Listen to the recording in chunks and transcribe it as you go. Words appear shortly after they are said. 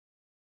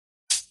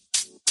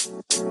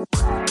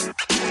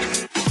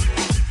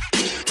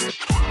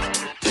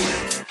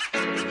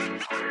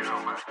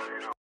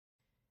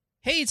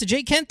Hey, it's a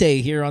Jay Kent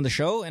Day here on the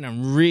show, and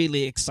I'm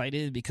really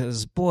excited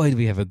because, boy, do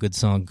we have a good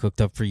song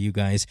cooked up for you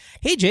guys.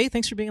 Hey, Jay,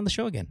 thanks for being on the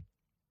show again.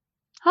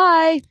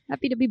 Hi,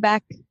 happy to be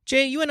back.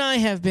 Jay, you and I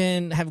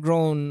have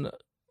grown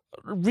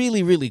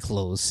really, really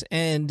close,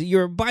 and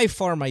you're by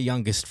far my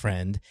youngest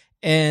friend.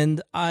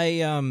 And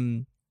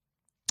I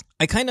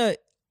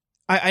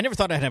never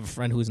thought I'd have a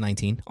friend who was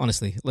 19,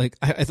 honestly. Like,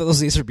 I thought those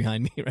days are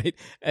behind me, right?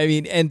 I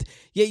mean, and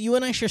yeah, you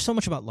and I share so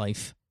much about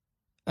life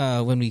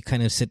when we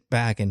kind of sit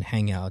back and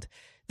hang out.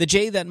 The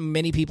Jay that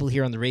many people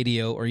hear on the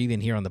radio or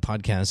even here on the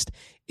podcast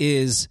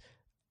is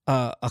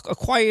a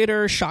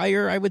quieter,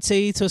 shyer, I would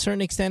say, to a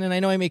certain extent. And I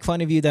know I make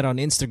fun of you that on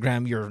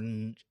Instagram you're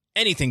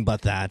anything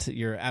but that.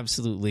 You're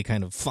absolutely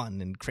kind of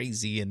fun and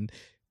crazy and,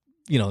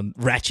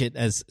 ratchet,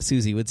 as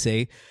Susie would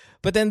say.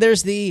 But then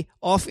there's the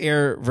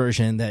off-air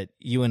version that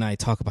you and I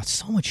talk about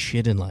so much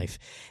shit in life.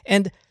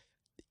 And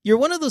you're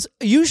one of those,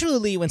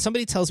 usually when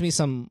somebody tells me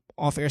some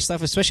off-air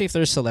stuff, especially if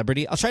they're a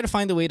celebrity, I'll try to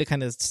find a way to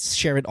kind of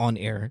share it on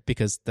air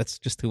because that's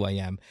just who I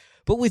am.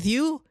 But with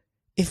you,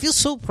 it feels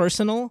so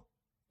personal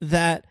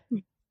that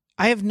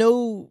I have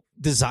no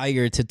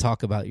desire to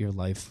talk about your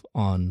life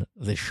on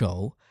the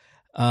show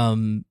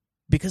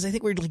because I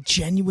think we're like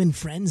genuine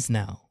friends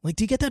now. Like,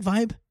 do you get that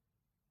vibe?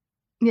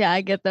 Yeah,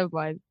 I get that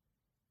vibe.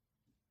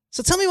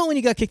 So tell me about when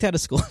you got kicked out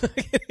of school.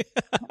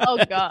 Oh,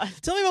 God.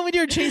 Tell me about when you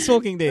were chain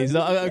smoking days.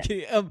 No, I'm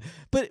kidding.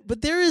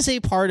 But there is a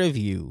part of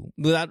you,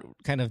 without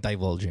kind of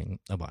divulging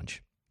a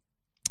bunch,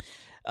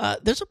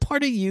 there's a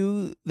part of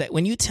you that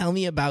when you tell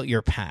me about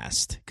your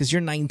past, because you're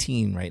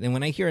 19, right? And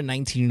when I hear a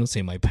 19-year-old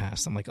say my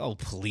past, I'm like, oh,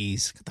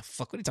 please. What the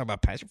fuck? What are you talking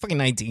about past? You're fucking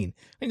 19.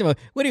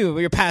 What do you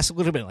your past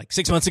would have been like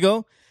 6 months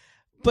ago?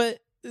 But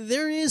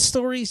there is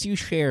stories you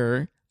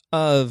share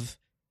of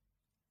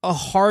a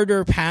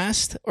harder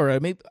past, or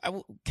maybe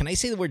can I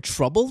say the word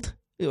troubled,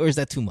 or is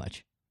that too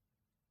much?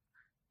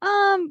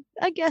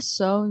 I guess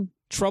so.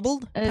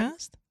 Troubled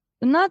past?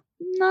 Not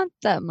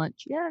that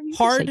much. Yeah, you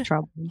can say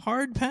troubled.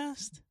 Hard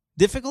past?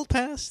 Difficult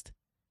past?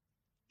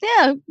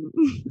 Yeah,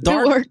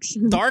 dark, it works.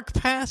 Dark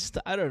past?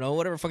 I don't know,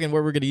 whatever fucking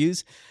word we're gonna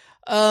use.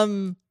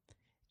 And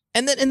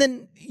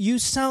then you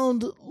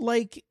sound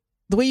like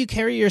the way you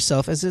carry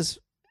yourself as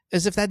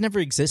if that never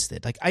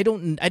existed. Like I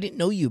didn't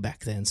know you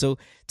back then. So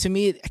to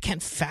me, I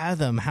can't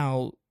fathom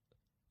how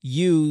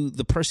you,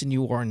 the person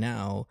you are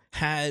now,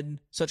 had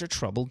such a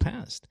troubled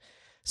past.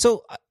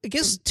 So I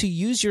guess to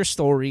use your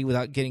story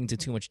without getting into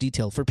too much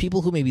detail, for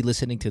people who may be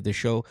listening to the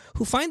show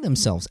who find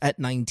themselves at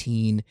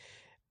 19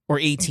 or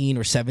 18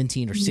 or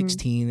 17 or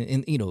 16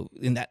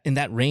 in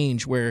that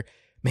range where,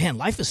 man,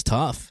 life is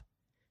tough.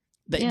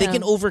 They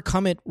can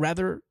overcome it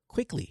rather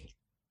quickly.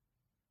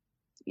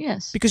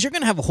 Yes. Because you're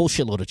going to have a whole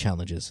shitload of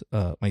challenges,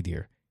 my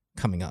dear,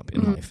 coming up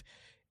in life.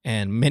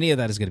 And many of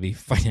that is going to be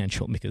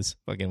financial because,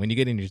 fucking, when you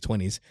get into your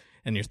 20s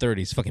and your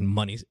 30s, fucking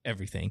money's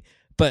everything.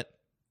 But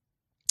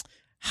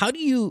how do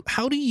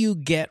you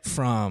get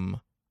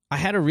from, I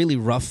had a really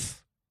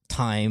rough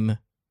time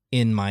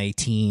in my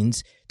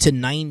teens to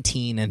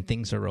 19 and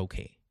things are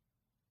okay?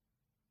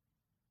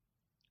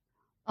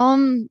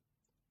 Well,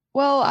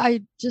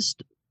 I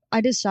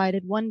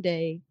decided one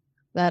day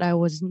that I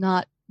was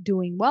not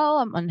doing well.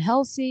 I'm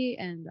unhealthy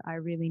and I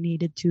really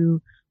needed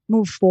to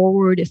move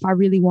forward if I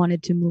really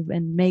wanted to move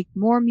and make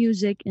more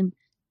music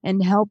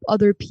and help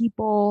other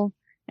people.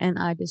 And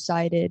I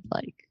decided,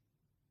 like,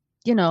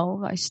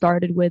 I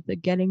started with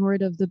getting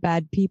rid of the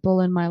bad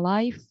people in my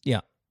life.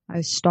 Yeah.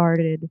 I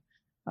started,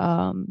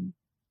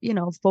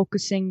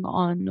 focusing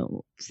on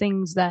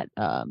things that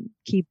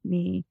keep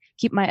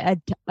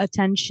my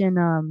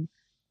attention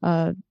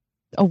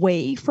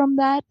away from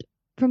that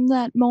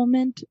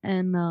moment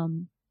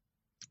and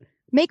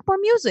make more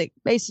music,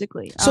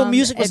 basically. So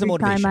music was the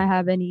motivation. Every time I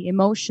have any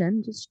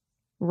emotion, just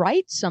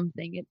write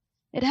something.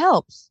 It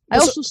helps. I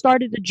also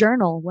started a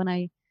journal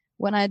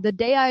the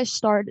day I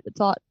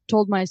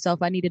told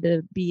myself I needed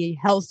to be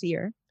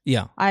healthier.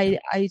 Yeah.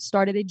 I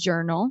started a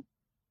journal,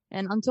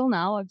 and until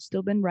now I've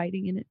still been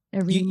writing in it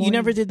every morning. You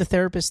never did the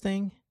therapist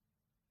thing?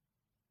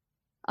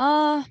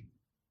 No.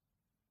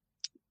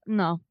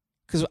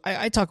 Because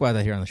I talk about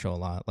that here on the show a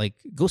lot. Like,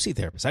 go see a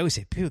therapist. I always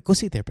say, go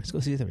see a therapist.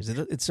 Go see a therapist.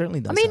 It certainly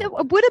does. I mean, help.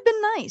 it would have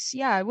been nice.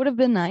 Yeah, it would have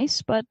been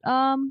nice. But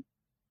then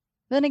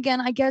again,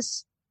 I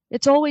guess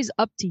it's always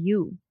up to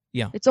you.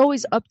 Yeah. It's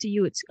always up to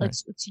you. It's Right.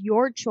 it's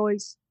your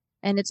choice,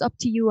 and it's up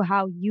to you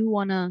how you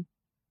wanna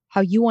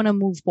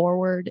move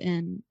forward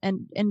and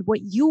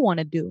what you want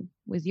to do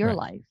with your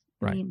life.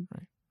 Right. I mean,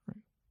 Right.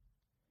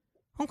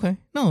 Okay.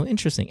 No,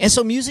 interesting. And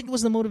so music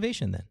was the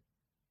motivation then?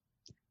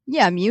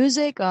 Yeah,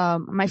 music.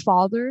 My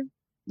father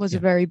was a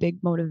very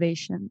big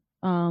motivation.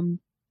 And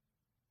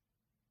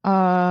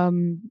I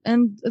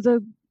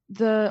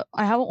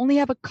only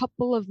have a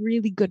couple of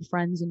really good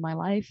friends in my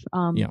life.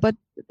 But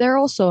they're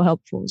also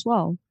helpful as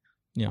well.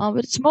 Yeah.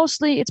 But it's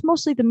mostly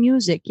the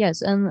music,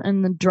 yes,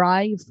 and the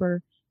drive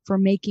for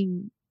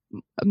making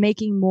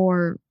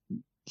more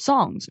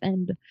songs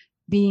and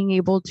being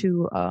able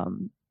to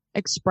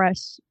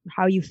express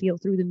how you feel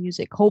through the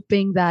music,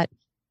 hoping that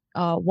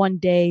one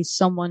day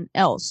someone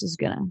else is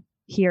gonna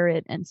hear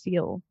it and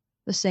feel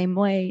the same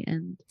way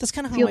and That's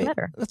kind of feel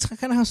better. That's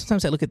kind of how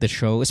sometimes I look at the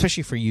show,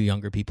 especially for you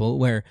younger people,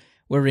 where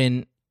we're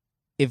in.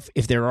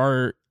 If there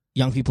are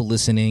young people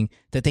listening,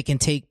 that they can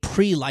take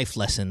pre-life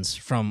lessons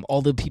from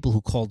all the people who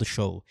called the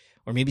show,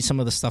 or maybe some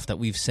of the stuff that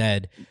we've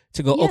said,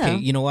 to go, Yeah. okay,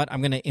 you know what? I'm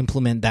going to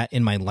implement that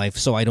in my life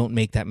so I don't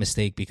make that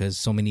mistake, because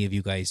so many of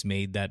you guys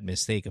made that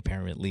mistake,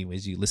 apparently,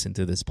 as you listen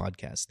to this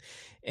podcast.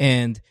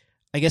 And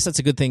I guess that's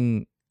a good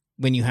thing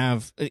when you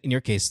have, in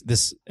your case,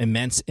 this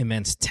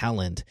immense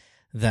talent,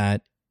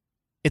 that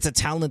it's a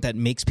talent that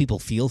makes people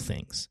feel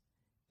things.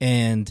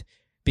 And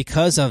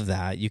because of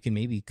that, you can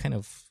maybe kind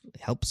of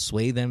help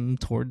sway them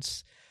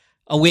towards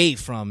away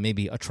from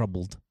maybe a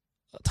troubled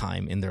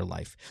time in their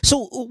life.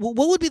 So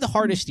what would be the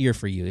hardest year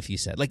for you, if you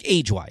said, like,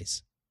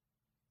 age-wise?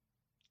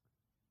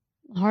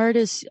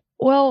 Hardest,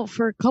 well,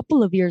 for a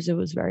couple of years it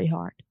was very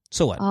hard.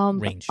 So what? But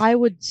Range. I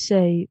would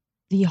say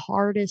the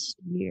hardest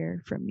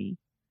year for me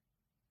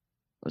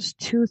was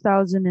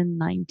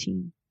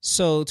 2019.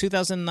 So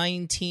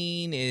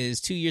 2019 is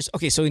 2 years.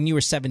 Okay, so when you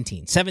were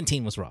 17.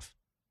 17 was rough.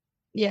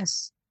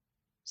 Yes.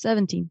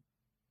 17.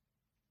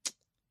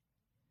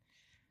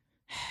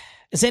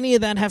 Does any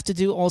of that have to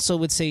do also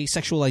with, say,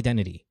 sexual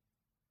identity?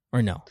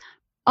 Or no?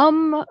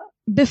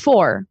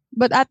 Before,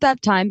 but at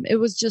that time it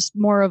was just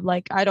more of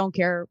like, I don't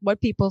care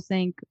what people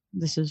think.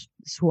 This is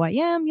who I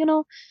am, you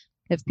know.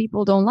 If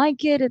people don't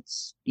like it,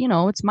 it's, you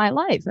know, it's my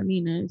life. I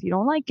mean, if you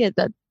don't like it,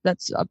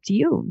 that's up to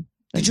you.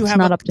 Did you It's have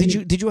not a, up to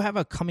me. did you have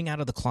a coming out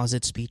of the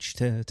closet speech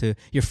to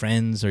your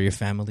friends or your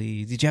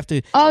family? Did you have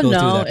to Oh go through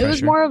no, that it was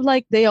pressure? more of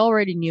like they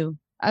already knew.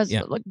 As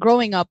Yeah. like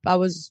growing up, I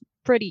was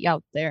pretty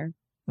out there.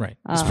 Right.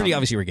 It's pretty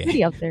obvious you were gay.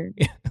 Pretty out there.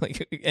 Yeah,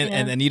 like, and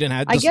Yeah. then you didn't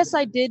have. I guess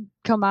I did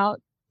come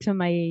out to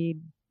my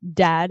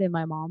dad and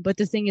my mom, but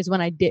the thing is, when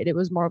I did, it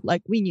was more of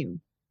like, we knew.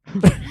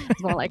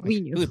 It's more like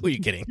we knew. Who are you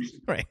kidding?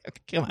 Right.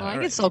 Okay, come on. Like, all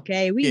right. it's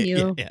okay. We Yeah,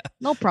 knew. Yeah.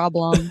 No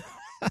problem.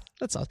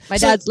 That's awesome. My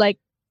dad's like,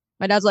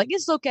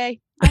 it's okay.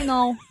 I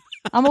know.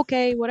 I'm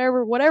okay.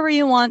 Whatever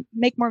you want.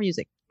 Make more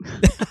music.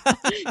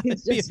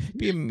 It's just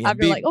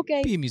after like,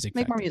 okay, be a music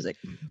make more factory. music.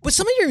 But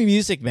some of your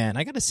music, man,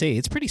 I gotta say,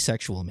 it's pretty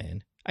sexual,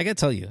 man. I gotta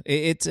tell you,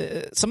 it's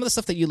some of the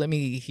stuff that you let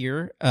me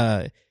hear.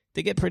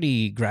 They get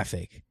pretty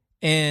graphic,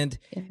 and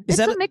It's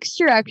a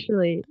mixture,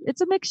 actually.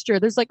 It's a mixture.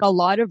 There's like a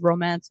lot of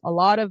romance, a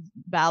lot of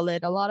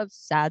ballad, a lot of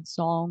sad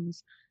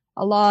songs,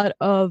 a lot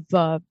of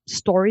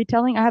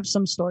storytelling. I have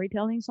some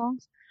storytelling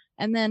songs,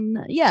 and then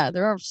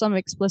there are some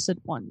explicit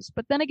ones.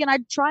 But then again,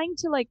 I'm trying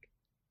to like,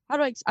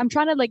 I'm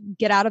trying to like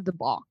get out of the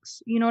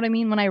box. You know what I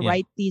mean? When I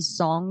write these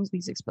songs,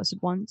 these explicit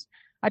ones,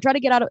 I try to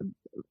get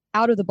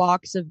out of the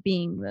box of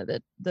being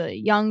the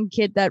young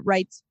kid that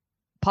writes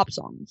pop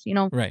songs, you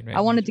know. Right.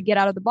 I wanted to get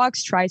out of the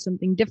box, try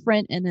something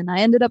different, and then I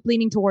ended up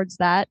leaning towards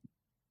that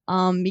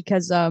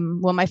because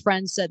well, my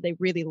friends said they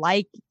really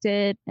liked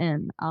it,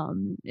 and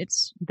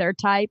it's their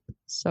type.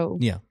 So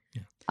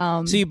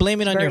so you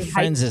blame it on your very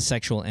friends'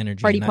 sexual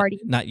energy,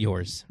 not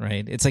yours,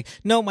 right? It's like,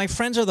 no, my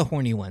friends are the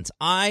horny ones.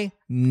 I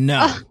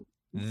know.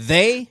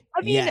 They,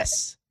 I mean,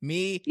 yes.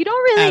 Me, you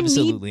don't really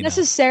absolutely need not.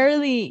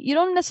 you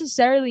don't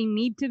necessarily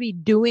need to be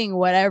doing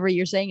whatever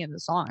you're saying in the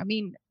song. I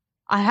mean,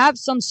 I have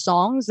some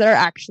songs that are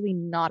actually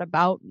not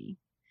about me.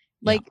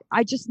 Like,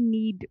 I just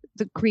need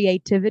the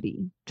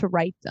creativity to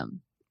write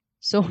them.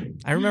 So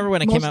I remember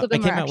when I most came out, of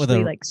them I came are out with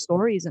actually a like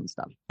stories and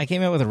stuff. I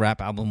came out with a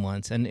rap album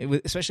once, and it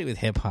was, especially with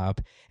hip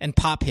hop and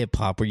pop hip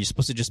hop, where you're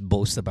supposed to just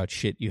boast about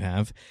shit you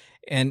have,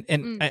 and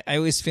I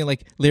always feel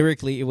like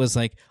lyrically it was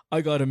like,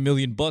 I got $1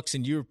 million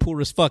and you're poor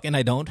as fuck, and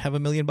I don't have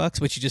 $1 million,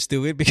 but you just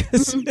do it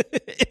because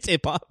it's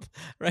hip hop,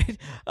 right?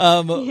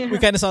 We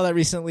kind of saw that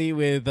recently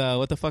with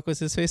what the fuck was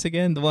his face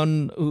again? The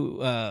one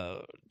who,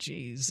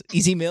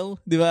 Easy Mill.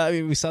 I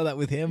mean, we saw that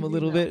with him a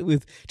little bit,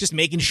 with just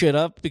making shit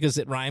up because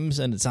it rhymes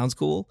and it sounds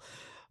cool.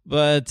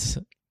 But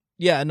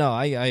yeah, no,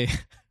 I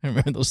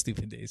remember those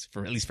stupid days,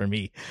 for at least for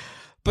me.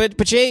 But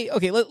Jay,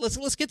 okay,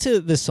 let's get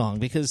to this song,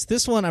 because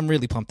this one I'm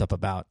really pumped up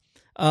about.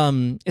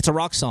 It's a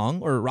rock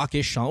song, or a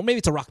rockish song, or maybe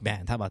it's a rock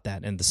band. How about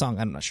that? And the song,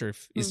 I'm not sure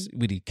if is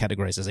really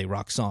categorized as a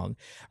rock song.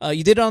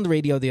 You did it on the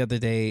radio the other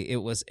day.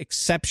 It was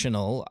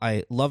exceptional.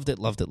 I loved it.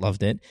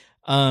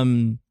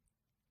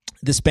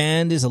 This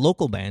band is a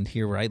local band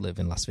here where I live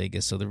in Las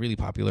Vegas, so they're really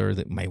popular.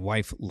 My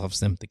wife loves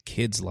them. The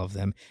kids love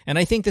them, and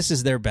I think this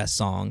is their best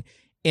song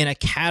in a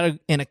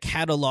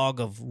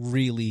catalog of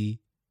really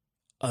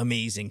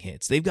amazing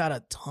hits. They've got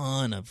a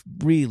ton of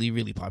really,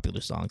 really popular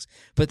songs,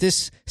 but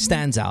this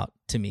stands out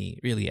to me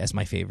really as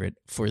my favorite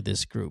for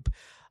this group.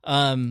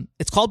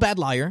 It's called Bad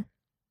Liar,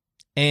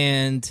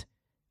 and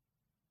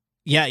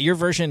yeah, your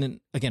version,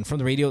 again, from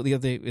the radio the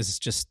other day, is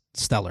just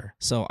stellar.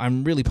 So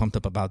I'm really pumped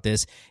up about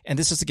this, and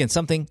this is, again,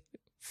 something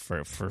for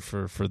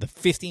the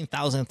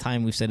 15,000th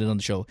time we've said it on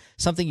the show,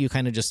 something you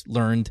kind of just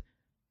learned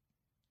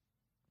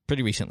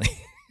pretty recently.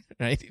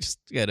 right? You just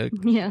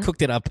Yeah.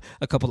 cooked it up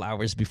a couple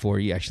hours before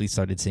you actually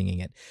started singing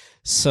it.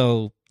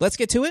 So let's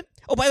get to it.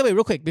 Oh, by the way,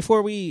 real quick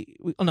before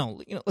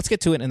let's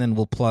get to it, and then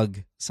we'll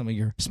plug some of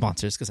your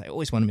sponsors because I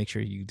always want to make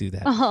sure you do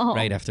that Oh.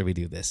 right after we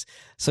do this.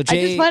 So I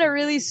Jay, just find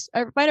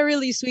it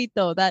really sweet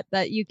though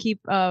that you keep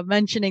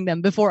mentioning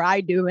them before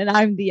I do, and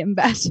I'm the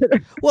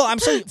ambassador. well, I'm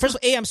so first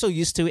of all, A, I'm so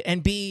used to it,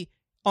 and B,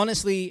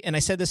 honestly, and I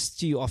said this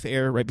to you off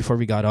air right before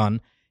we got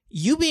on,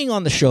 you being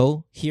on the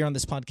show here on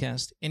this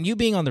podcast and you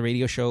being on the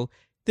radio show,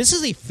 this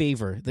is a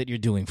favor that you're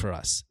doing for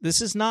us.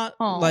 This is not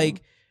Aw.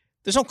 like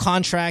there's no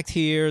contract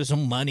here, there's no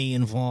money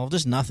involved,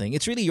 there's nothing.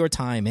 It's really your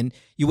time, and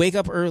you wake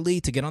up early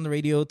to get on the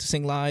radio to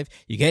sing live.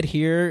 You get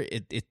here,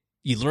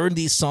 you learn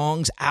these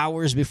songs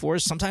hours before.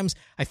 Sometimes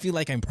I feel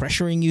like I'm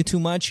pressuring you too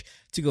much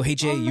to go, hey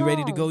Jay, Oh, you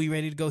ready to no. go? You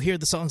ready to go? Here are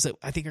the songs that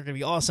I think are going to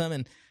be awesome,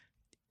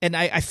 and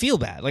I feel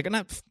bad. Like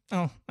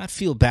not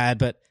feel bad,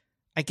 but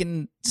I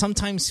can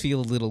sometimes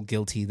feel a little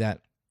guilty that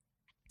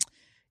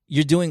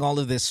you're doing all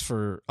of this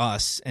for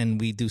us and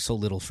we do so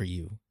little for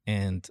you.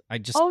 And I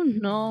just Oh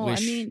no,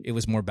 wish I mean, it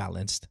was more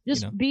balanced.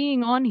 just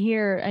being on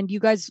here and you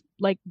guys,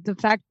 like, the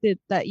fact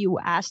that you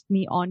asked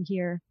me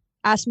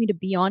to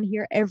be on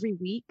here every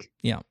week,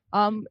 Yeah.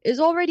 is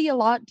already a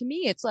lot to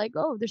me. It's like,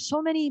 oh, there's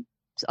so many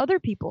other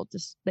people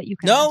just that you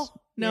can No, ask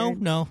no, here.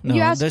 no, You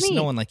no. asked There's me,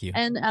 no one like you.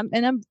 and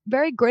I'm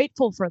very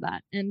grateful for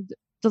that. And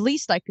the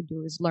least I could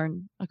do is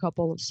learn a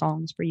couple of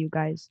songs for you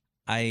guys.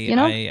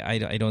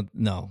 I don't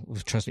know.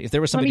 Trust me. If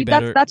there was I somebody mean,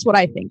 better, that's what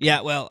I think.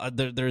 yeah. Well,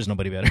 there is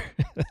nobody better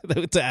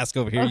to ask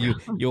over here.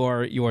 You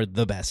are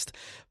the best.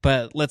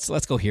 But let's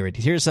go hear it.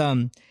 Here's All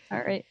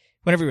right.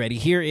 whenever you're ready.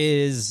 Here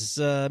is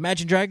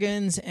Imagine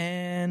Dragons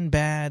and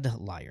Bad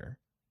Liar.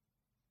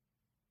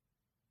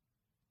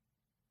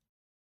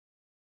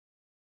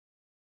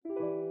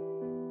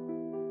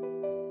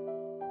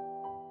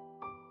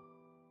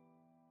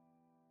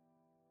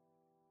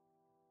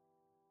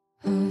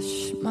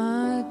 Hush,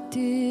 my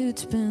dear,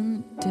 it's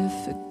been a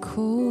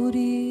difficult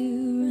year,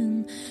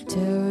 and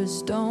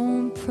terrorists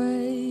don't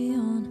prey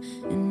on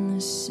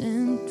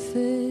innocent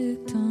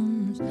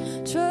victims.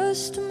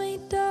 Trust me,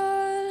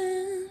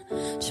 darling,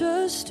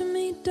 trust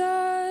me,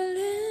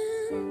 darling.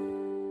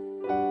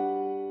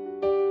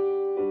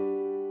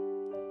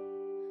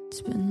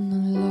 It's been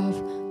a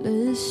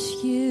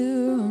loveless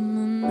year. I'm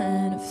a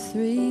man of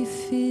three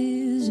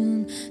fears: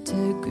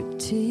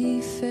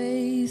 integrity,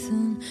 faith,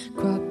 and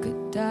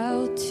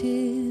crocodile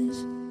tears.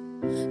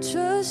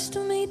 Trust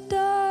me,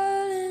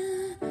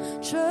 darling,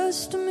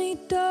 trust me,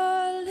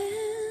 darling.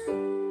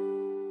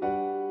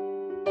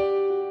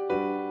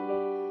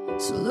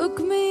 So look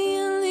me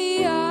in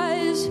the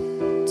eyes,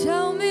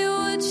 tell me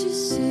what you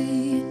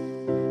see.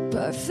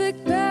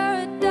 Perfect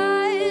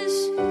paradise,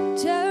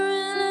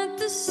 tearing at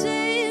the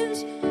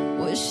seams.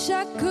 Wish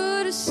I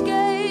could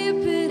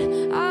escape it,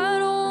 I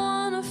don't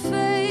wanna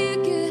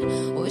fake it.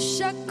 Wish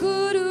I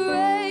could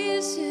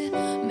erase it,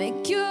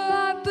 make your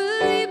heart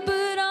believe,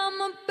 but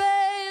I'm a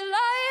bad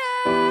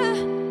liar.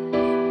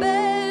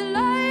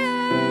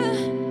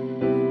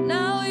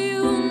 Now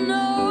you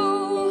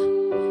know,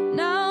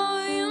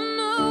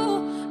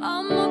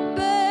 I'm a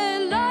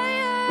bad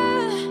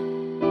liar.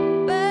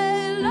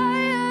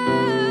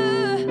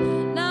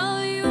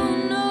 Now you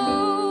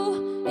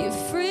know, you're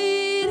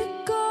free to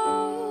go.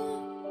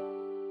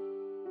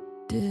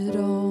 Did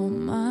all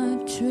my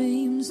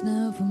dreams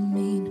never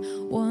mean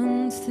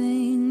one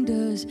thing?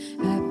 Does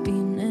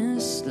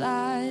happiness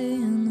lie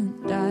in the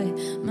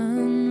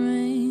diamond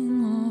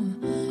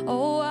ring?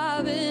 Oh,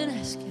 I've been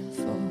asking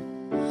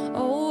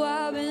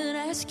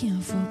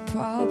for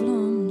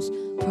problems.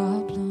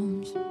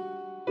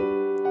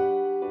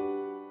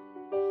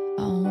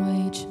 I'll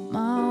wage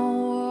my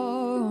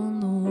war on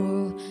the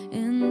world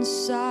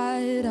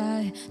inside.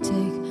 I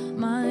take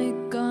my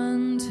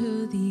gun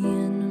to the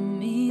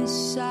enemy's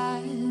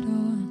side.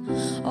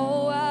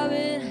 Oh, I've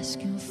been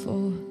asking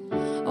for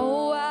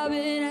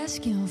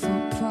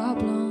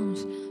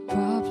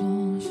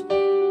problems.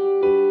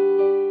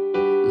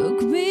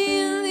 Look me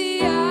in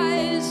the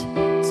eyes,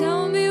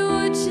 tell me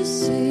what you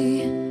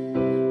see.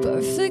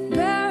 Perfect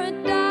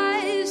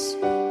paradise,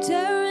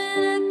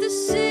 tearing at the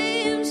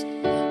seams.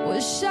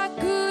 Wish I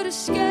could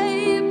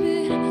escape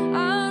it,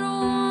 I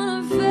don't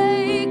wanna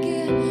fake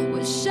it.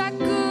 Wish I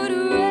could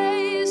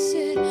erase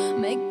it,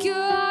 make your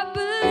heart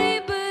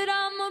believe, but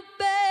I'm a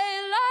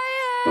bad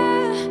liar.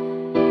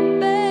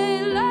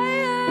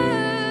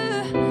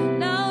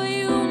 Now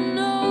you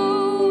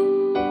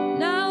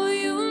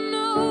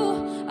know,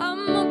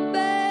 I'm a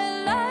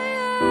bad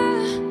liar.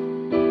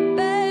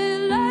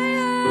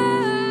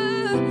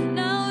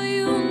 Now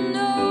you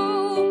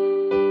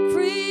know,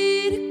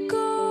 free to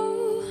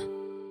go.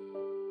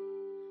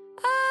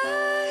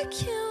 I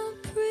can't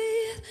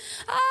breathe,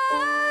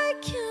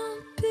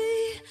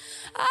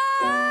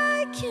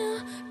 I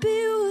can't be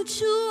what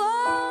you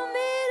want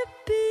me to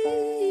be.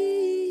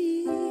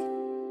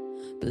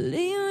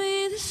 Believe me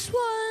this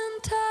one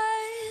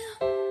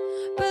time,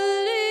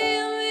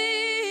 believe me,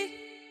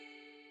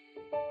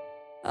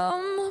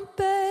 I'm a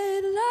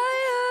bad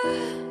liar.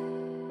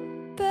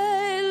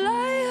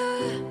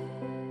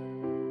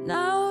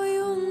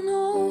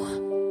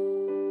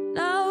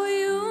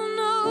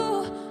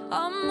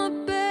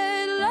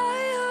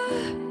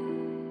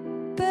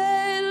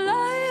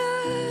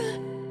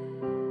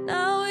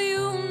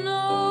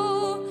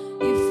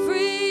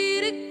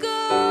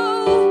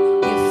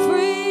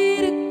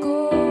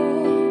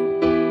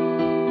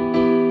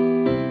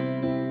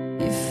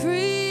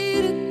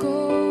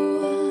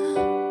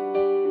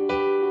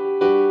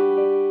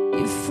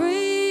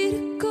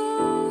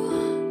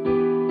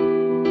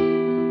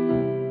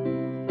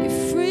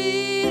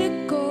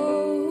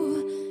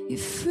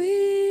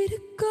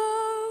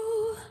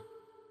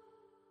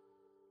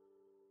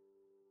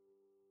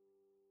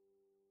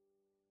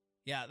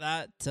 Yeah,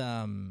 that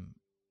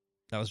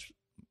was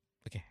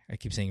okay. I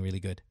keep saying really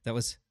good. That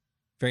was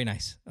very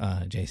nice,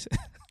 Jace.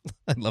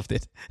 I loved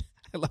it.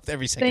 I loved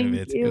every second of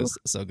Thank it. It you. was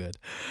so good.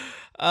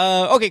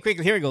 Okay,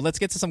 quickly, here we go. Let's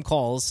get to some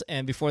calls.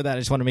 And before that, I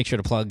just want to make sure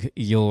to plug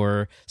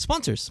your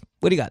sponsors.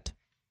 What do you got?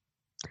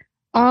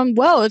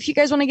 Well, if you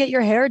guys want to get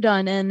your hair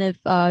done, and if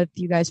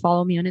you guys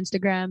follow me on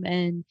Instagram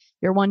and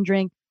you're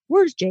wondering,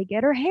 where's Jay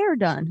get her hair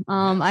done?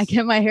 I Yes.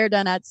 get my hair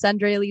done at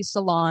Sandrali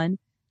Salon.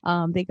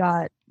 They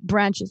got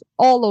branches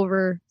all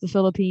over the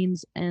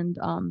Philippines, and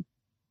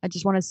I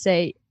just want to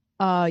say,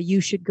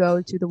 you should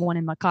go to the one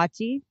in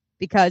Makati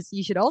because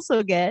you should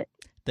also get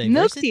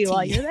milk tea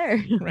while you're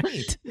there.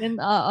 Right. And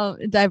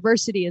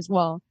diversity as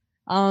well.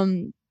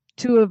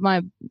 Two of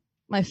my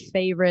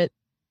favorite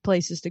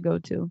places to go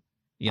to.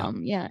 Yeah.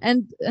 Yeah,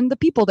 and the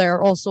people there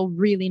are also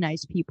really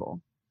nice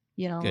people.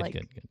 You know, Good, like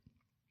good.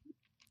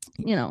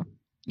 you know,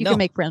 you No. can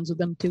make friends with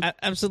them too.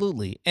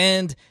 Absolutely.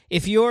 And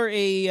if you're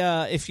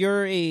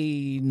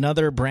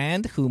another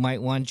brand who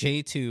might want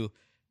Jay to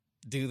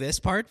do this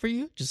part for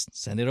you, just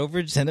send it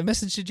over. Send a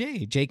message to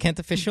Jay. Jay Kent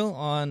Official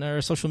on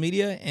our social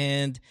media.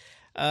 And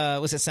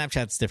was it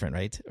Snapchat's different,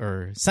 right?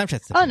 Or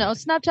Snapchat's Oh different. no,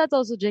 Snapchat's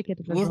also JK.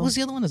 What was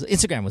the other one?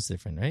 Instagram was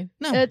different, right?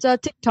 No. It's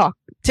TikTok.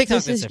 TikTok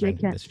this is is different.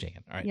 Jay Kent. This is Jay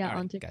Kent. All right. Yeah, all right,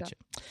 on TikTok. Gotcha.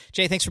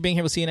 Jay, thanks for being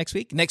here. We'll see you next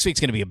week. Next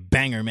week's going to be a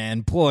banger, man.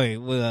 Boy,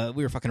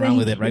 we were fucking around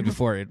with it right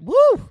before it.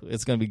 Woo!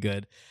 It's going to be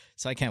good.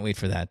 So I can't wait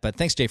for that. But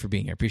thanks, Jay, for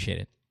being here. Appreciate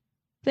it.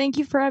 Thank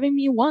you for having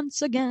me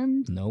once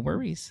again. No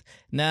worries.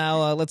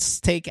 Now, let's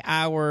take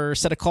our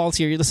set of calls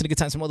here. You're listening to Good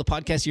Times from the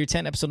Podcast, Year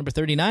 10, episode number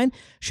 39.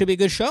 Should be a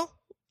good show.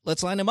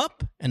 Let's line them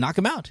up and knock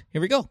them out.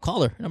 Here we go.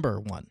 Caller number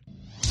 1.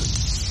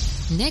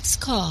 Next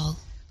call.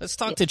 Let's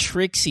talk to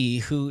Trixie,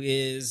 who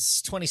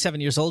is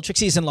 27 years old.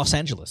 Trixie is in Los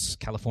Angeles,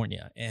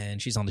 California,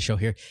 and she's on the show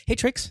here. Hey,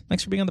 Trix.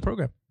 Thanks for being on the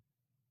program.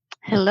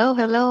 Hello,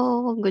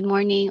 good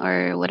morning,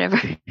 or whatever.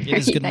 It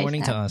is good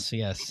morning to us,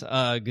 yes.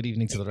 Good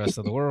evening to the rest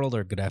of the world,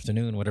 or good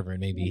afternoon, whatever it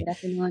may be. Good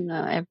afternoon,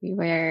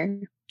 everywhere.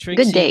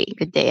 Trixie,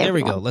 Good day. There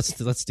we everyone. go.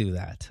 Let's do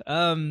that.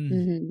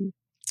 Mhm.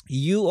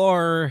 You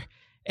are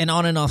an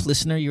on and off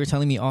listener. You were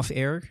telling me off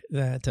air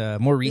that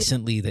more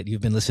recently that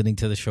you've been listening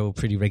to the show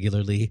pretty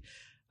regularly.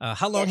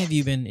 How long Yes. have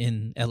you been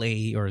in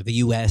LA or the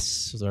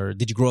US, or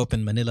did you grow up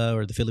in Manila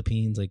or the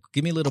Philippines? Like,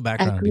 give me a little I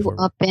background. grew before.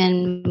 up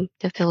in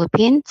the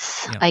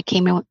Philippines. Yeah. I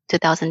came in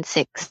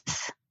 2006,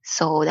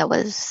 so that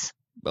was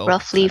Oh,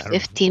 roughly I don't know.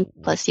 15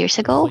 plus years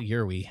ago. What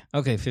year are we?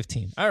 Okay,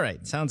 15. All right,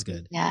 sounds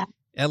good. Yeah,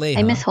 LA,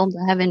 I huh? miss home.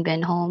 I haven't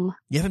been home.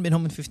 You haven't been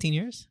home in 15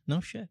 years? No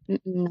shit.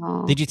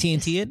 No. Did you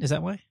TNT it? Is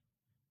that why?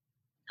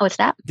 What's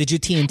that? Did you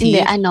TNT Hindi,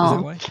 it? ano. Is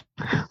that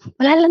why?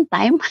 Wala lang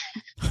time.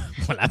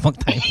 Wala pang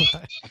time.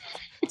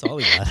 That's all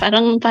we got.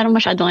 Parang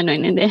masyadong ano,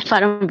 hindi.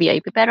 Parang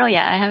VIP. Pero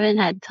yeah, I haven't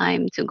had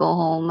time to go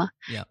home.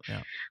 Yeah, yeah.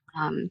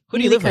 Who Who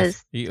do you live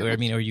because with?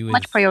 Are you with?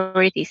 much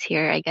priorities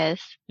here, I guess.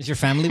 Is your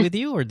family with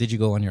you, or did you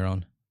go on your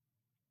own?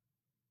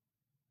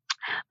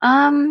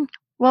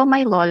 Well,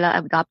 my lola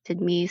adopted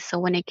me, so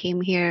when I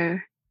came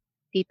here,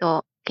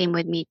 Tito came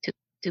with me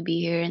to be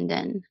here, and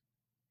then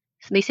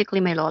it's basically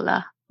my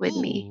lola with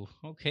me.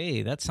 Ooh,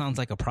 okay, that sounds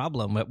like a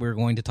problem that we're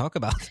going to talk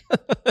about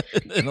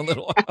in a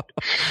little while.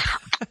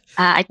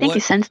 I think What-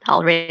 you sensed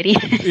already.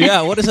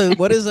 Yeah, what is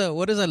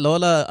a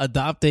Lola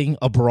adopting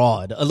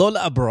abroad? A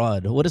Lola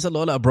abroad. What is a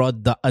Lola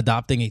abroad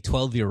adopting a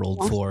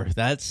 12-year-old for?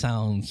 That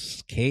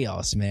sounds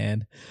chaos,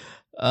 man.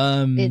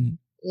 It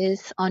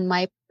is on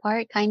my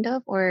part, kind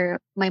of, or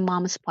my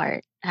mom's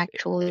part,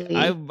 actually.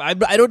 I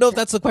don't know if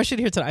that's the question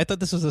here today. I thought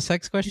this was a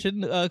sex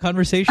question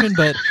conversation,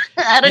 but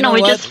I don't you know.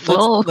 We what? just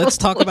flow. Let's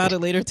talk about it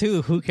later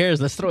too. Who cares?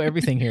 Let's throw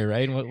everything here,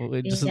 right?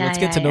 Let's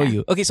get to know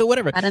you. Okay, so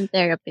whatever. Parang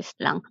therapist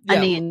lang. Yeah.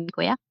 Ano yun,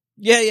 kuya?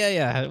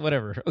 Yeah.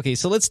 Whatever. Okay,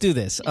 so let's do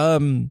this.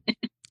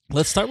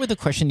 Let's start with the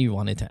question you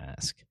wanted to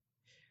ask,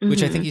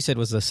 which I think Mhm. you said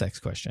was a sex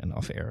question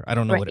off air. I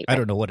don't know Right, I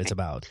don't know what it's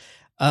about.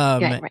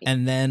 Right.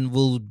 And then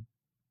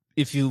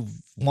if you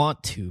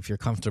want to, if you're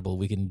comfortable,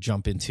 we can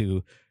jump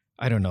into,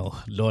 I don't know,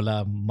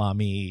 Lola,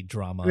 mommy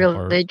drama,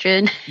 or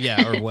Religion.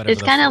 or whatever.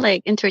 It's kind of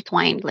like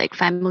intertwined, like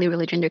family,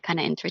 religion. They're kind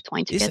of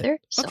intertwined Is it? together.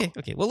 So.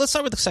 Okay. Well, let's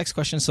start with the sex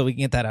question so we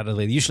can get that out of the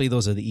way. Usually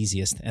those are the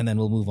easiest, and then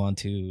we'll move on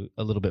to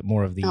a little bit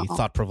more of the Oo.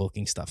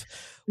 thought-provoking stuff.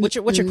 What's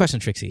your Mhm. question,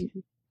 Trixie?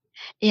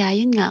 Yeah,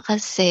 yun nga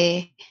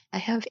kasi I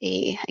have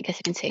I guess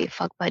you can say,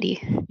 fuck buddy.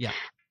 Yeah.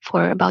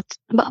 For about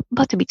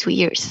to be 2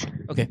 years.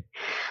 Okay.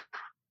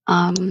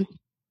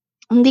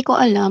 Hindi ko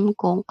alam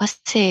kung,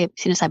 kasi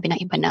sinasabi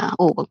ng iba na,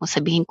 wag mo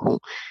sabihin kung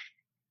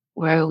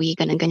where are we,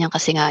 ganyan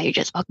kasi nga, you're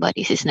just fuck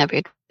buddies, it's never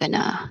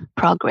gonna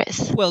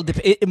progress. Well,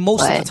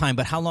 most of the But- time,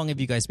 but how long have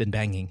you guys been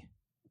banging?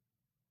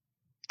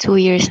 2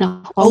 years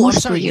na, I'm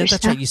almost sorry. 2 years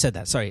That's na. right. You said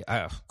that. Sorry.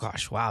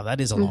 Gosh, wow, that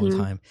is a long Mhm.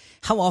 time.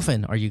 How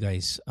often are you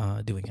guys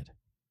doing it?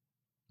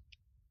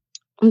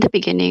 In the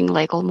beginning,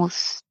 like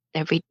almost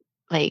every,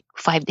 like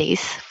 5 days,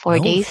 4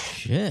 No days.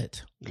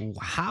 Shit.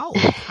 How?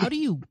 How do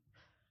you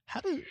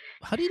do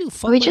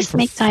fuck We buddy just for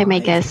make time, I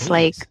 5 guess. days?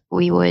 Like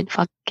we would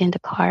fuck in the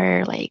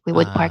car, like we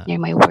would park near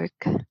my work,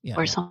 Yeah,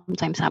 or yeah.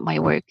 sometimes at my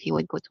work, he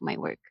would go to my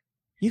work.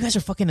 You guys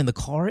are fucking in the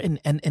car, and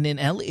in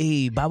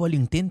LA, bawal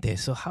yung tinte.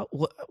 So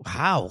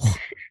how?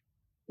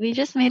 We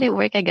just made it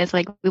work, I guess.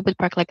 Like we would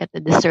park like at the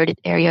deserted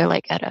area,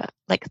 like at a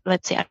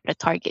let's say at a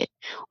Target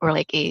or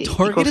like a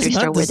Target grocery is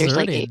store not where there's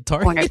like a deserted.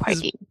 Target corner is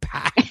parking.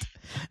 packed.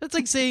 That's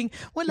like saying,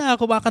 wala,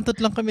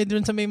 kumakantot lang kami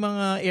dun sa may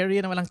mga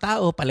area na walang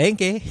tao,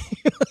 palengke.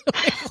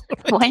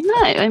 Why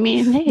not? I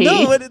mean, hey.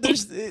 No, but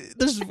there's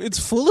it's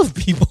full of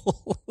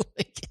people.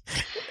 Like,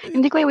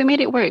 Hindi ko, we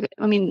made it work.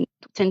 I mean,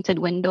 tinted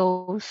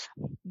windows,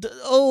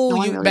 no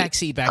one you really-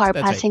 backseat, car that's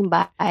right. passing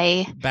by.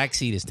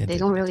 Backseat is tinted. They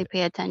don't that's really right.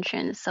 pay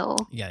attention. So,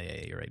 Yeah,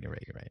 you're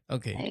right.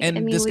 Okay, like, and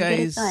I mean, this we get it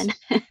guy's done.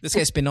 this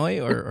guy's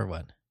Pinoy or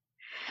what?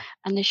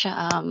 Ano siya,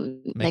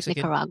 like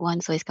Mexican?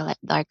 Nicaraguan, so he's got like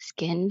dark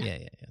skin.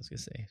 Yeah. I was gonna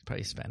say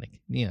probably Hispanic.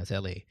 Yeah, it's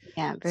LA.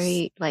 Yeah,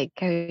 very like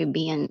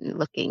Caribbean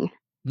looking.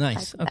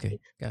 Nice. type of Okay,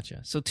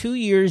 gotcha. So 2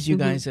 years you Mhm.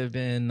 guys have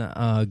been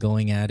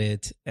going at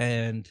it,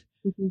 and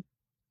Mhm.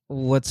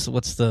 what's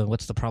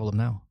the problem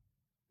now?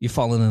 You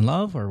fallen in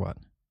love or what?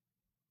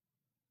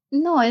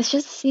 No, it's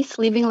just he's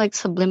leaving like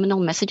subliminal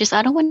messages.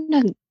 I don't want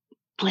to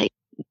like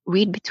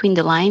read between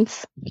the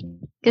lines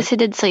because he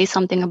did say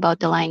something about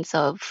the lines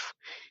of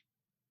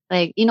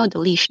like the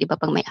leash, di ba?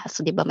 Pag may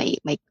aso, di ba may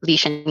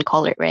leash and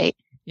collar, right?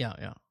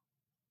 Yeah.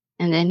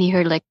 And then he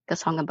heard like a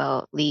song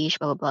about leash,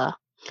 blah blah blah.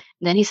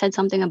 Then he said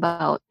something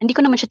about hindi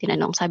ko naman siya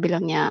tinanong. Sabi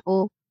lang niya,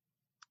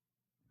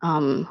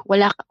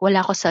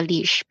 wala ko sa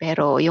leash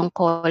pero yung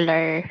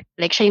collar,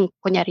 like siya yung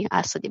kunyari yung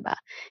aso, di ba?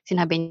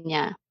 Sinabi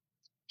niya,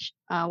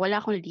 wala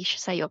akong leash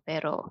sa'yo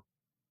pero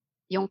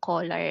yung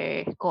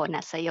collar ko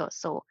nasa'yo.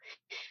 So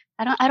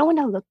I don't want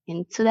to look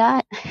into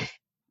that.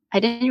 I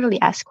didn't really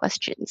ask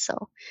questions.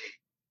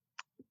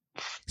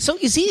 So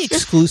is he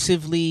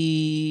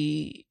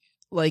exclusively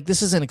like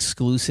this is an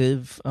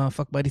exclusive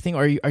fuck buddy thing?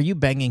 Or are you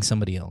banging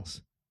somebody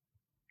else?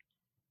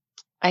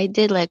 I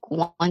did like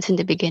once in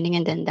the beginning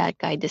and then that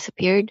guy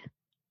disappeared.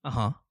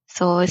 Uh-huh.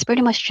 So it's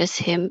pretty much just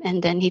him.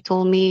 And then he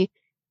told me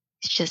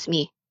it's just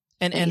me.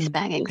 And He's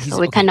banging. he's- So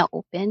we're okay. kind of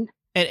open.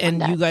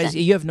 And on you that guys, sense.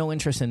 you have no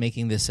interest in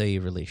making this a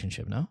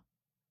relationship, no?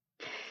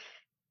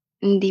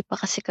 Hindi pa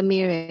kasi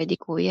kami ready,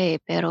 kuya eh.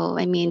 Pero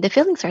I mean, the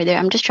feelings are there.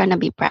 I'm just trying to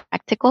be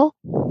practical.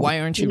 Why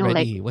aren't you You know,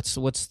 ready? What's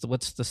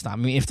the stop? I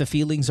mean, if the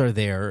feelings are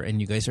there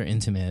and you guys are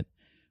intimate,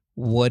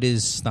 what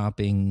is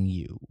stopping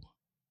you?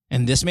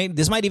 And this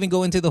might even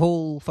go into the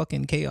whole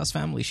fucking chaos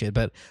family shit.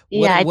 But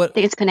I what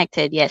think it's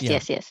connected. Yes, Yeah.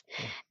 yes.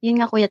 Yun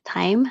nga, kuya,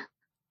 time,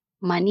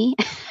 money.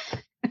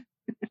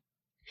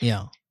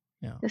 yeah.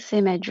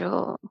 Kasi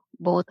medyo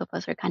both of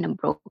us are kind of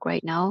broke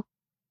right now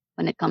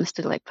when it comes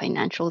to like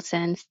financial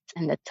sense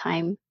and the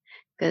time.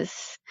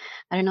 Because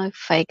I don't know if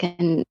I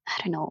don't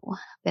know.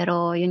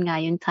 Pero yun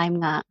nga, yung time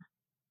nga,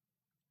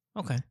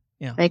 Okay.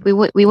 Yeah. like we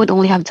would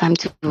only have time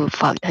to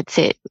fuck. That's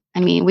it.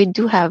 I mean, we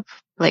do have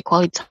like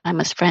quality time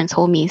as friends,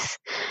 homies.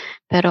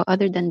 Pero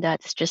other than that,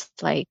 it's just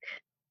like,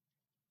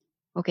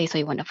 okay, so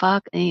you want to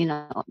fuck, and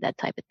that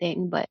type of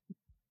thing. But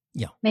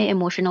Yeah. may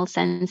emotional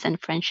sense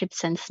and friendship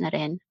sense na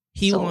rin.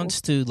 He So-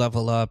 wants to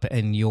level up,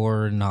 and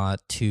you're not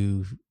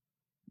too.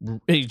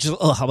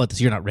 How about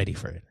this? You're not ready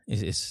for it.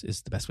 Is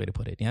the best way to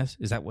put it? Yes.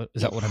 Is that what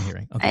I'm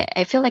hearing? Okay.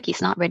 I feel like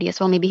he's not ready as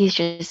well. Maybe he's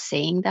just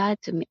saying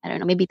that to me. I don't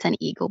know. Maybe it's an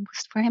ego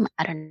boost for him.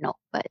 I don't know.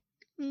 But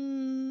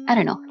I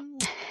don't know.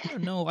 I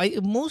don't know.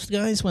 Most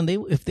guys when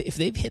if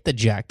they've hit the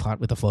jackpot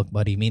with a fuck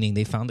buddy, meaning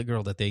they found a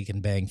girl that they can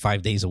bang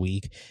 5 days a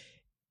week,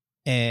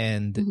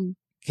 and Mhm.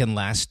 can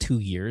last 2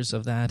 years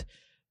of that.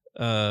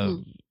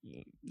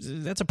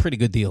 That's a pretty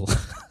good deal.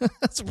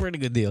 That's a pretty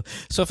good deal.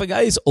 So if a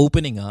guy is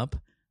opening up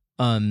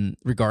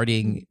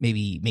regarding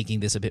maybe making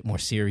this a bit more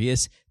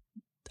serious,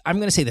 I'm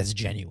going to say that's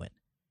genuine.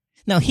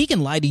 Now, he can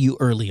lie to you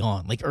early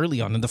on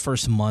in the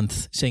first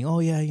month, saying, oh,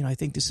 yeah, I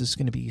think this is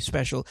going to be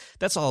special.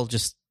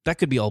 That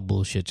could be all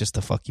bullshit just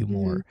to fuck you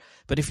more.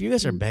 But if you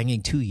guys are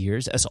banging 2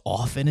 years as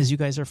often as you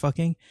guys are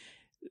fucking,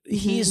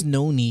 he has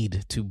no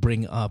need to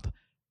bring up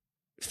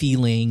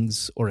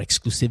feelings or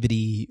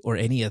exclusivity or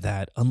any of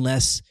that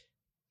unless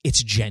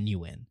it's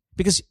genuine.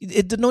 Because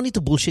no need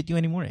to bullshit you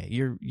anymore.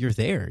 You're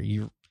there.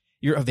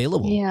 You're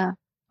available. Yeah.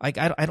 Like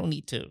I don't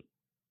need to.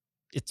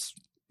 It's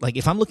like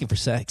if I'm looking for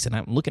sex and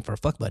I'm looking for a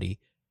fuck buddy,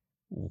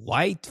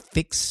 why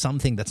fix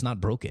something that's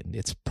not broken?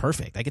 It's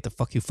perfect. I get to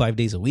fuck you 5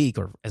 days a week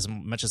or as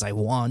much as I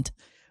want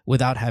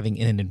without having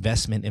an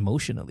investment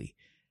emotionally.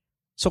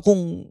 So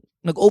kung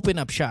nag-open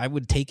up siya, I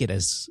would take it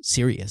as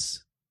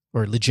serious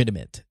or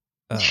legitimate.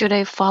 Should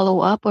I follow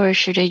up or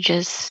should I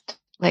just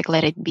like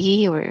let it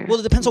be? Or Well,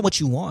 it depends on what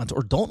you want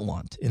or don't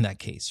want in that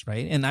case,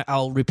 right? And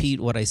I'll repeat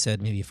what I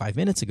said maybe 5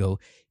 minutes ago.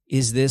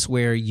 Is this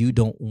where you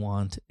don't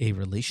want a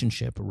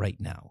relationship right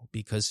now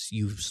because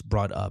you've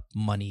brought up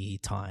money,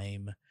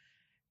 time,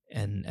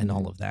 and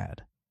all of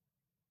that?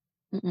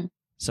 Mm-mm.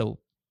 So,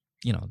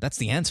 that's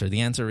the answer.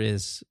 The answer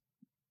is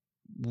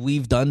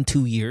we've done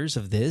 2 years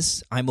of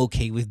this. I'm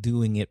okay with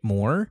doing it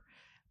more,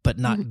 but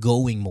not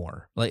going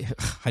more. Like,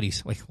 how do you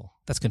say? Well,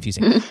 that's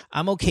confusing.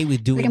 I'm okay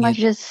with doing pretty much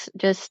it.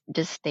 just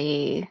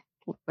stay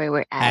where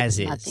we're at. As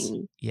is.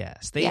 Nothing. Yeah,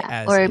 stay Yeah.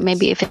 as Or is.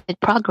 maybe if it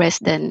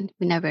progressed, then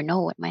we never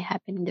know what might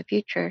happen in the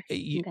future.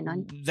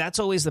 Ganon. That's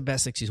always the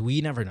best excuse.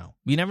 We never know.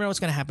 We never know what's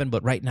going to happen.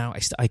 But right now,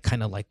 I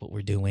kind of like what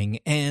we're doing.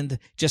 And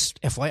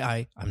just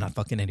FYI, I'm not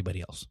fucking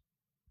anybody else.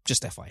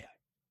 Just FYI,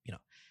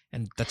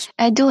 And that's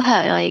I do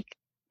have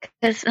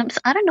because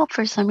I don't know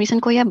for some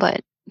reason, Kuya, but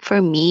for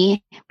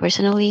me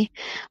personally,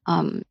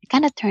 it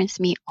kind of turns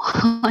me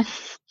on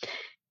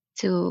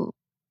to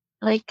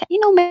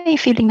may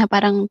feeling na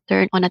parang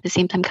turn on at the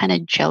same time, kind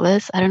of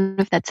jealous. I don't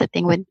know if that's a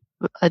thing with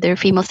other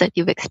females that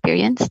you've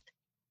experienced.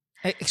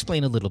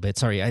 explain a little bit.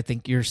 Sorry, I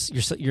think your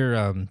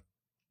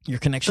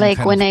connection. Like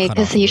kind when of I, cut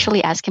because off I a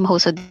usually ask him,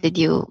 "So did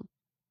you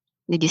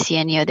see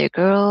any other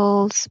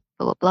girls?"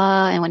 Blah blah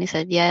blah. And when he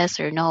said yes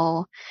or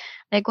no,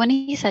 like when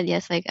he said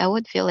yes, like I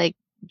would feel like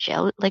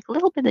jealous, like a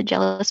little bit of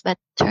jealous, but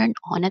turned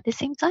on at the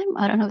same time.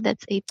 I don't know if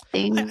that's a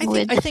thing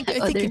with I think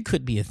other. it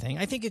could be a thing.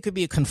 I think it could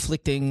be a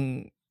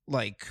conflicting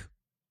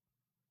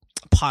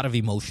pot of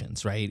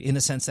emotions, right? In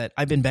the sense that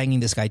I've been banging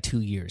this guy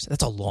 2 years.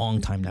 That's a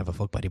long time to have a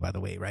fuck buddy, by the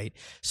way, right?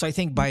 So I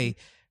think by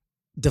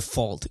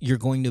default, you're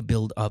going to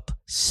build up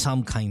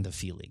some kind of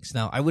feelings.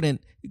 Now, I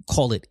wouldn't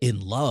call it in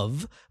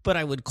love, but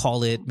I would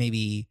call it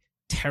maybe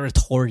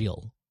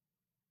territorial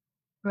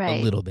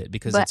Right. a little bit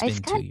because But it's I been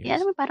 2 can't, years.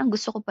 alam mo, parang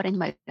gusto ko pa rin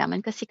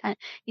malaman kasi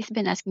he's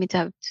been asking me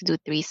to do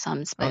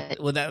threesomes, but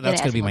Well, did I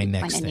that's going to ask be him, my "Did you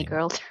next find any thing.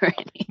 girls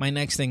already?" My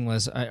next thing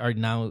was,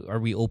 are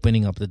we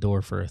opening up the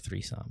door for a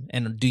threesome?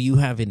 And do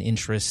you have an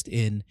interest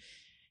in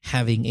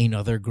having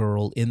another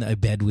girl in a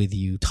bed with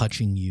you,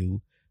 touching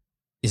you?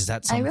 Is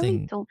that I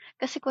really something? don't.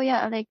 Kasi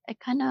kuya, I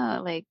kind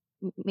of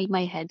made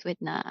my head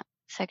with na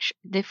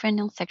different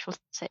yung sexual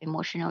sa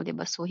emotional,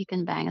 diba? So he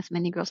can bang as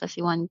many girls as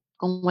he want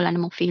kung wala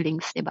namang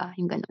feelings, diba?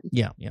 Yung ganun.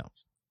 Yeah.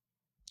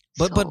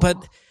 But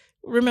So,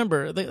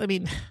 remember, I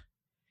mean,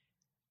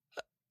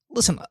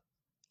 listen,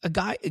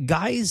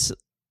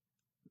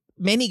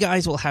 many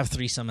guys will have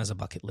threesome as a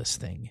bucket list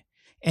thing.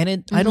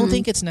 And I don't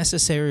think it's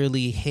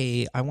necessarily,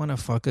 hey, I want to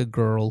fuck a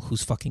girl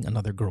who's fucking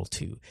another girl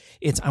too.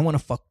 It's, I want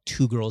to fuck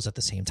two girls at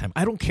the same time.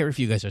 I don't care if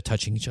you guys are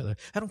touching each other.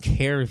 I don't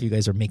care if you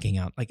guys are making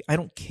out. I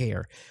don't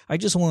care. I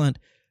just want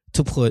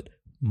to put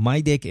my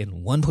dick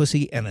in one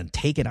pussy and then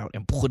take it out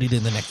and put it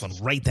in the next one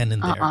right then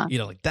and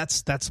there.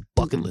 That's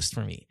bucket list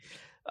for me.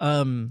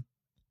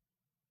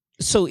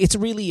 So it's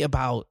really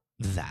about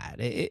that.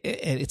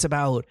 It's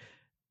about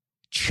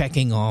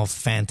checking off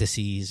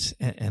fantasies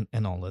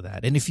and all of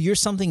that. And if you're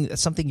something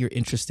you're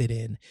interested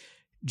in,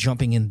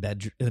 jumping in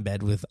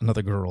bed with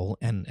another girl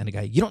and a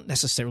guy, you don't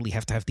necessarily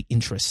have to have the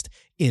interest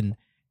in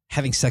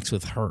having sex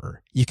with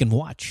her. You can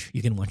watch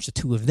the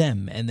two of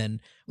them, and then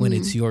when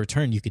it's your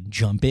turn, you can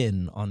jump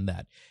in on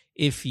that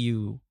if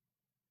you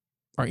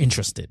are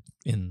interested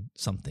in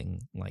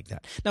something like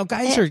that. Now,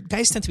 guys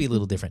tend to be a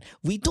little different.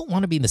 We don't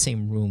want to be in the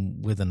same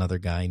room with another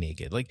guy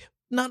naked.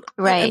 Not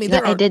right. I mean,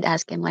 I did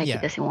ask him he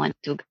Yeah. doesn't want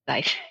two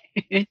guys.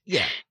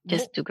 Yeah.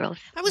 Just two girls.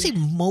 I would say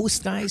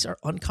most guys are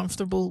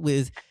uncomfortable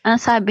with. Ang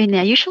sabi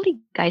niya, usually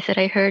guys that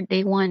I heard,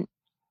 they want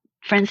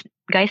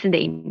guys that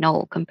they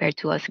know compared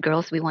to us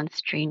girls. We want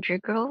stranger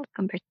girls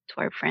compared to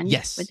our friends.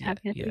 Yes. With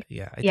having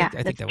Yeah. I Yeah,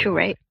 think that's that true, would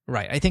be right?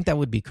 Right. I think that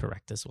would be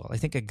correct as well. I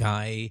think a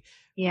guy,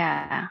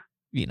 Yeah.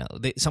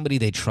 somebody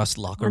they trust,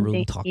 locker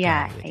room talk.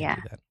 Yeah, guy, they can yeah.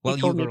 do that. He Well,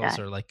 you told me girls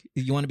that. are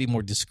you want to be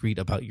more discreet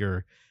about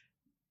your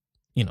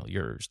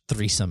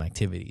threesome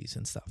activities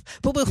and stuff.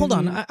 But hold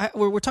on,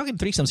 we're talking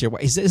threesomes here.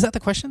 Is that the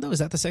question though? Is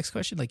that the sex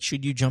question?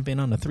 Should you jump in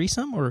on a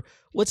threesome, or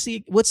what's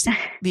the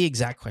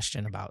exact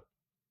question about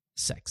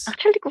sex?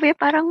 Actually, kuya,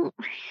 parang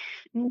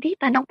hindi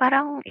tanong,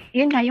 parang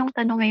yun nga yung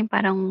tanong ngayon,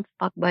 parang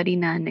fuck buddy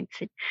na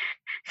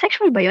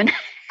sexual ba yun?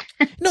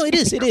 No, it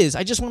is.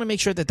 I just want to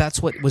make sure that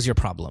that's what was your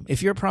problem.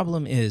 If your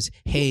problem is,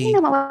 hey, Hindi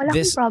naman, wala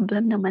akong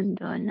problem naman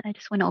dun. I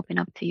just want to open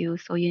up to you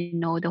so you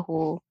know the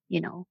whole,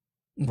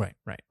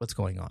 Right. What's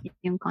going on?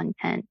 yung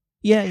content.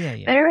 Yeah.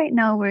 But right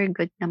now, we're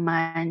good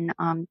naman.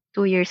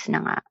 2 years na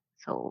nga.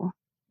 So.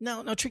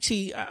 Now,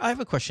 Trixie, I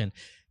have a question.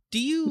 Do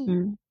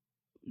you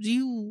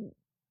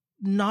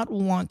not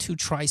want to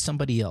try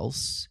somebody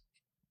else?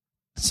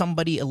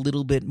 Somebody a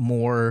little bit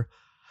more,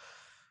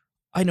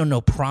 I don't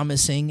know,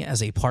 promising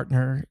as a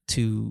partner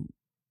to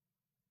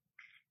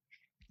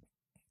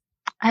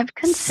I've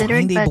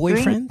considered find a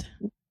boyfriend?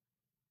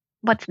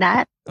 What's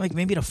that?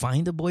 Maybe to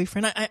find a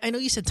boyfriend? I know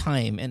you said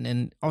time,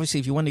 and obviously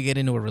if you want to get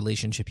into a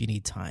relationship, you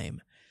need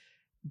time.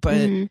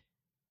 But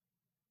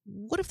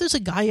what if there's a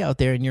guy out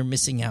there and you're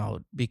missing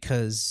out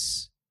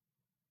because,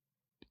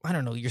 I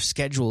don't know, your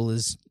schedule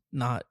is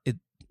not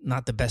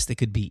the best it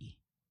could be?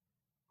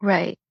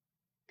 Right.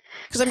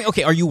 Because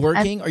okay, are you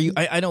working?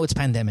 I know it's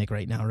pandemic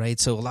right now, right?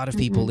 So a lot of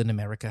people in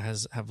America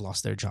have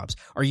lost their jobs.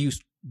 Are you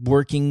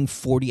working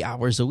 40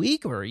 hours a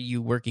week, or are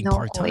you working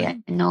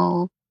part-time?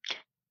 No.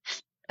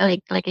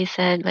 Like I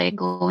said,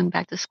 going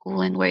back to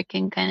school and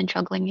working, kind of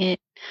juggling it.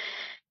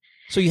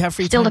 So you have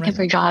free Still time. looking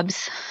for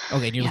jobs.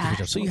 Okay, and you're looking for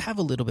jobs. So you have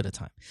a little bit of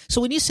time.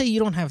 So when you say you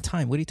don't have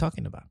time, what are you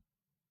talking about?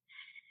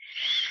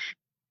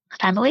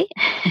 family.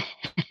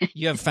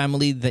 You have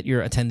family that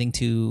you're attending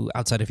to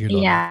outside of your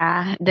lola.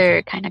 Yeah,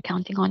 they're kind of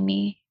counting on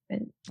me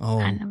with Oh,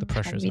 kind the of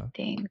pressures.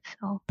 everything.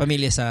 So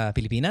Pamilya sa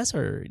Pilipinas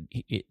or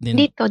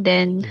dito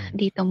din, Yeah.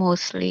 dito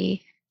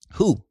mostly.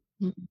 Who?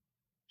 Mm.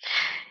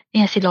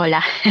 Yeah, si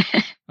Lola.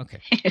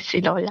 Okay.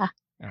 Si Lola.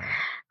 All right.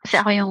 Kasi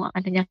ako yung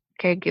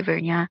caregiver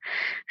niya.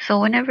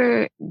 So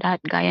whenever that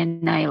guy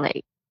and I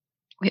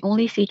we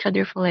only see each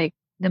other for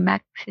the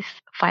max is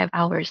 5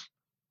 hours.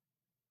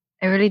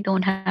 I really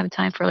don't have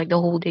time for the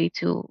whole day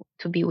to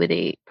be with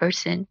a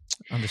person.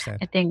 Understand.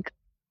 I think,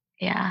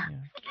 yeah.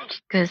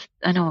 Because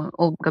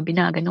gabi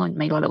na ganon.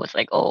 My lola was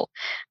like, oh,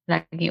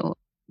 lagi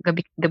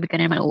gabi ka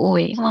na naman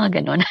uuwi. Yung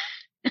mga ganon.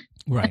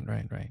 Right.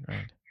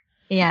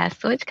 Yeah,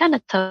 so it's kind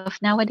of tough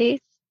nowadays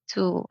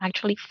to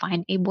actually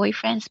find a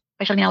boyfriend,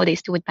 especially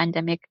nowadays too with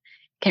pandemic.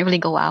 Can't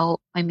really go out.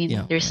 I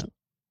mean, there's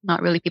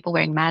not really people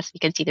wearing masks. You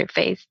can see their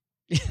face.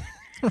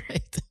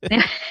 Right.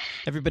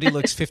 Everybody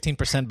looks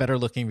 15% better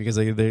looking because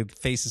their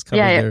face is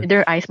covered. Yeah,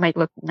 their eyes might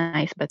look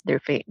nice, but their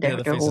face, their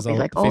whole face is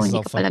like, oh, hindi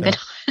ka pala ganon.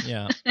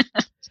 Yeah.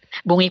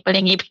 Bungi pala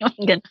yung ngipin mo,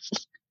 ganon.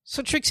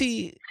 So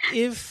Trixie,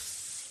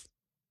 if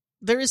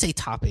there is a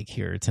topic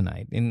here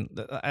tonight, and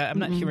I'm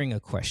not hearing a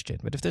question,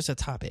 but if there's a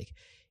topic,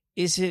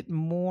 is it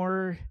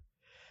more...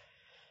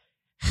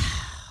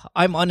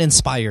 I'm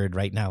uninspired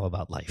right now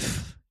about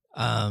life.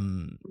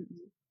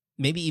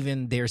 Maybe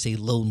even there's a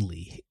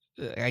lonely...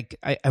 I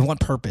want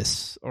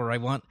purpose, or I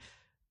want...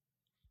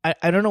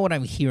 I don't know what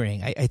I'm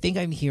hearing. I think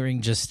I'm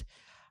hearing just...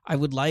 I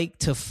would like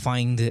to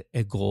find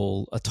a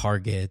goal, a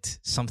target,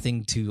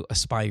 something to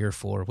aspire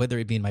for, whether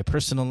it be in my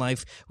personal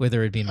life,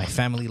 whether it be in my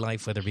family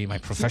life, whether it be in my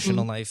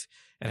professional life.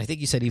 And I think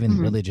you said even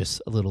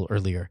religious a little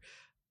earlier.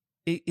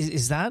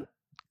 Is that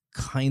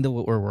kind of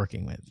what we're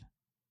working with?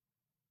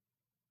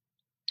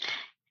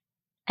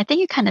 I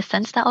think you kind of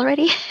sense that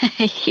already.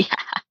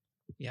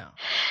 Yeah.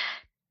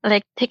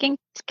 Like taking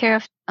care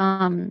of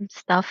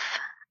stuff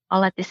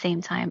all at the same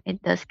time,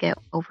 it does get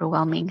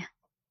overwhelming.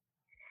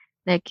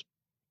 Like,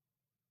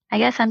 I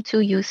guess I'm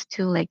too used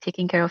to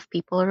taking care of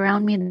people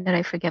around me that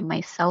I forget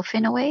myself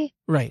in a way.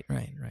 Right.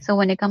 So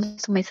when it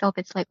comes to myself,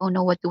 it's like, oh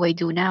no, what do I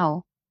do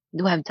now?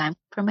 Do I have time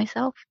for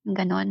myself?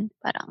 Ganon.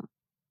 Parang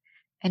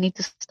I need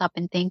to stop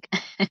and think.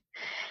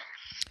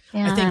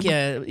 Yeah, I think,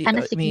 kind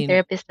of seeking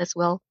therapist as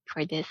well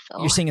for this. So.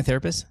 You're seeing a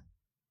therapist?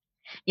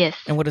 Yes.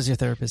 And what does your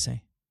therapist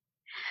say?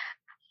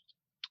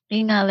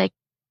 Yung yung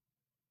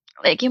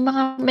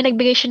mga may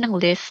nagbigay siya ng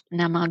list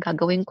na mga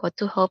gagawin ko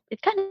to help.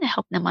 It kind of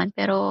help naman,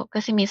 pero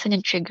kasi minsan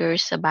yung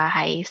triggers sa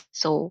bahay,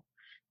 so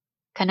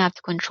kind of have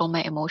to control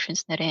my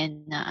emotions na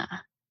rin.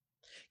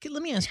 Okay,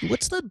 let me ask you,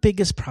 what's the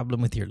biggest problem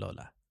with your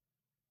lola?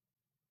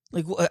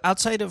 Like,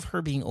 outside of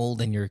her being old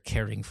and you're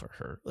caring for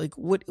her, like,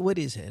 what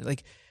is it?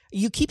 Like,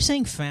 you keep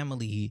saying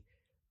family,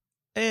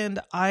 and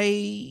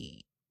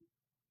am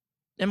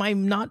I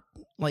not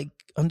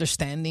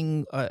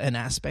understanding an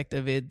aspect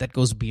of it that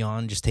goes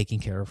beyond just taking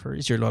care of her?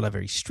 Is your lola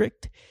very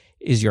strict?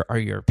 Are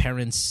your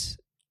parents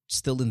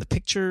still in the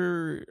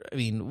picture? I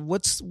mean,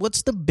 what's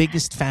the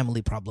biggest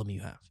family problem you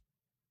have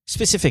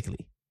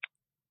specifically?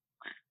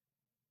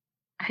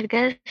 I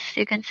guess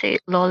you can say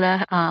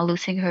Lola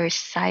losing her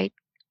sight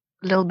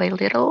little by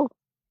little.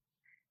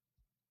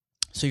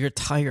 So you're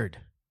tired.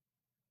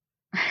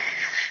 I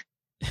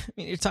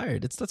mean, you're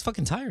tired. That's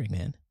fucking tiring,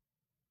 man.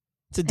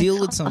 To deal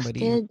with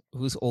somebody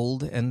who's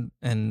old and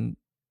in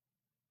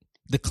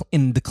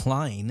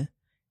decline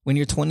when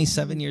you're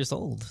 27 years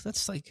old.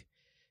 That's like,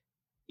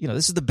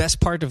 this is the best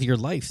part of your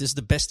life. This is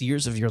the best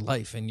years of your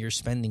life, and you're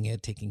spending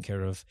it taking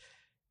care of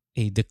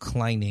a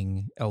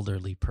declining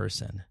elderly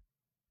person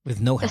with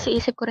no help. Kasi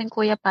isip ko rin,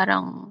 kuya,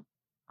 parang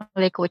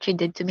like what you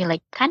did to me,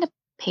 like kind of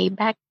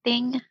payback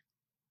thing.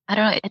 I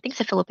don't know. I think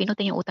sa Filipino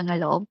thing yung utang na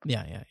loob.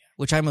 Yeah.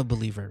 Which I'm a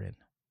believer in.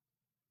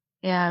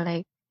 Yeah,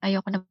 like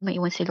ayoko na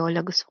maiwan si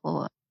Lola. Gusto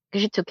ko,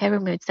 because she took care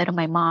of me instead of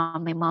my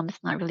mom. My mom is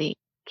not really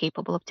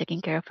capable of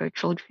taking care of her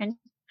children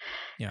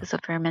because of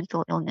her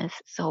mental illness.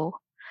 So,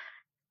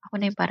 ako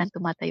na yung parang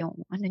tumata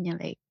yung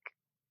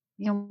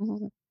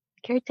yung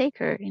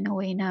caretaker in a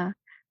way na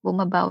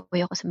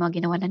bumabawi ako sa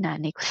mga ginawa na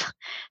nanay ko sa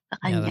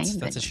kanya. Yeah,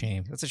 that's a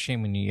shame. That's a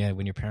shame when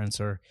your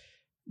parents are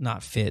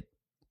not fit,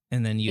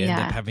 and then you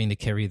end up having to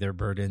carry their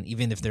burden,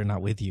 even if they're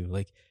not with you.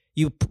 Like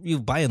you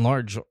by and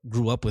large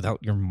grew up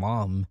without your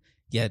mom,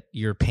 yet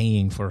you're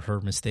paying for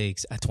her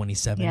mistakes at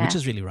 27, which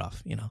is really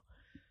rough,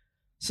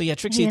 So yeah,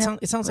 Trixie,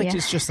 it sounds like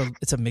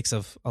it's a mix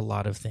of a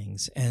lot of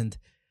things, and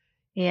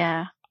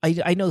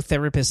I know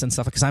therapists and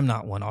stuff because I'm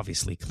not one,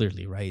 obviously,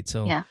 clearly, right?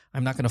 So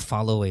I'm not going to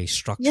follow a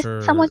structure.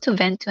 Just someone to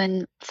vent to,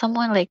 and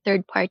someone like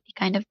third party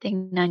kind of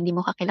thing na hindi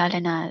mo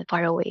kakilala na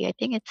far away. I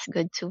think it's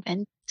good to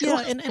vent to.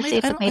 Yeah, and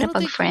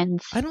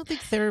I don't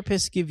think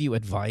therapists give you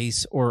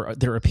advice or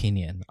their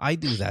opinion. I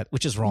do that,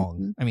 which is wrong.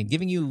 Mm-hmm. I mean,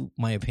 giving you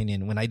my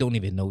opinion when I don't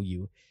even know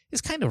you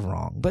is kind of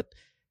wrong, but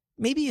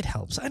maybe it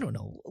helps. I don't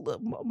know.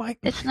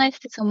 It's nice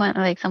to someone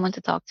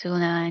to talk to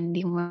na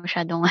hindi mo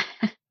masyadong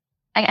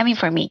I mean,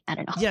 for me, I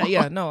don't know.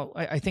 Yeah. No,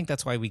 I think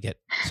that's why we get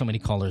so many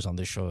callers on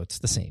this show. It's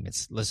the same.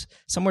 It's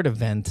somewhere to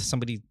vent.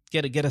 Somebody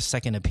get a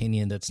second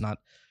opinion that's not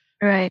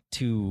Right.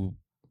 too,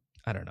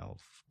 I don't know,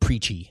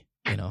 preachy.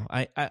 You know,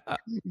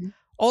 Mhm.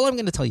 all I'm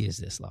going to tell you is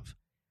this, love.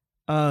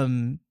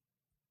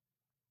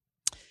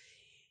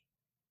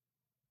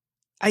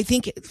 I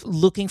think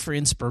looking for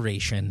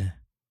inspiration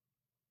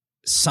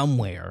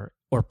somewhere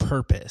or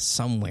purpose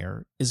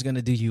somewhere is going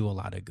to do you a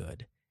lot of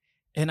good.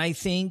 And I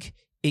think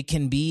it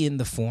can be in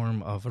the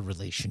form of a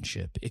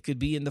relationship. It could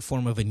be in the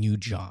form of a new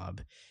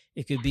job.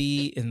 It could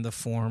be in the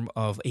form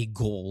of a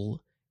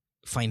goal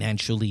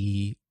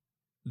financially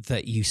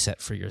that you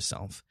set for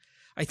yourself.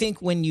 I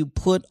think when you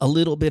put a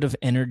little bit of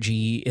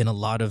energy in a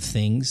lot of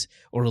things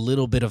or a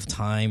little bit of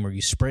time, or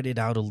you spread it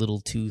out a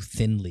little too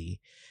thinly,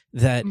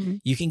 that Mhm.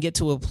 you can get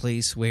to a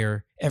place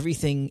where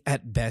everything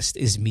at best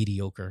is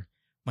mediocre.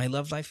 My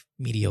love life,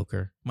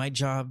 mediocre. My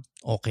job,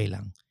 okay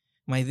lang.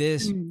 My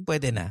this, Mhm.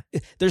 pwede na.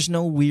 There's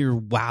no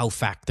weird wow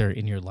factor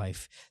in your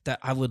life that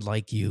I would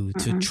like you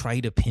to Mhm. try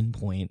to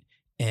pinpoint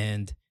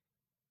and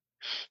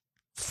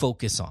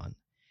focus on.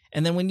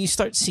 And then when you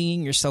start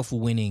seeing yourself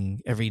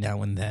winning every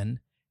now and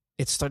then,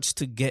 it starts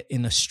to get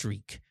in a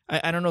streak.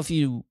 I don't know if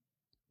you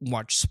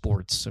watch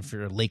sports, if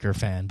you're a Laker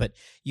fan, but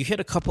you hit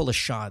a couple of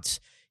shots,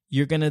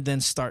 you're going to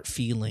then start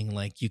feeling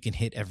like you can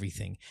hit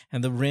everything.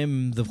 And the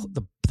rim,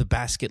 the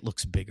basket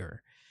looks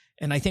bigger.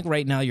 And I think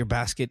right now your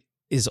basket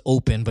is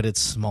open, but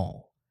it's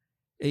small.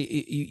 I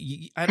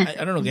don't know. I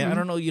Mhm.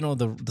 don't know, you know,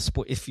 the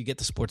sport, if you get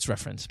the sports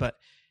reference, but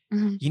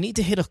Mhm. you need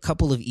to hit a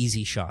couple of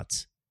easy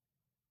shots.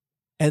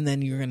 And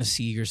then you're going to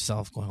see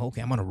yourself going,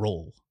 okay, I'm on a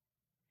roll.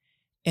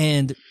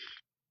 And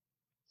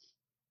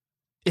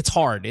it's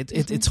hard.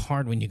 It's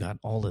hard when you got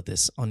all of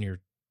this on your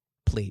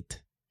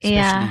plate. Especially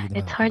Yeah, with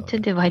it's mga hard to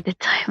lola. divide the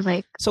time.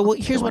 Like, So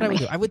okay, here's what I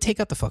would am do. I would take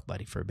out the fuck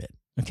buddy for a bit.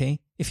 Okay?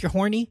 If you're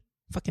horny,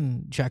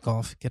 fucking jack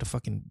off, get a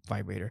fucking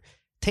vibrator.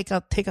 Take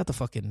out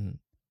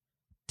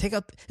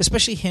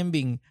especially him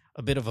being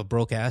a bit of a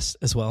broke ass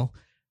as well.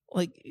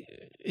 Like,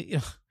 you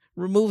know,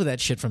 remove that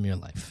shit from your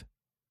life.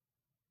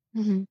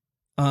 Mhm.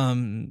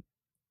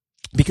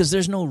 Because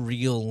there's no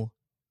real,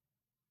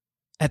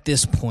 at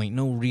this point,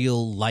 no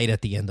real light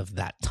at the end of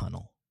that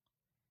tunnel.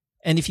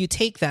 And if you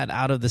take that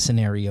out of the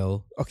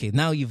scenario, okay,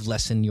 now you've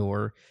lessened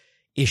your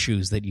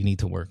issues that you need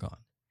to work on.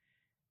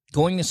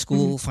 Going to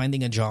school,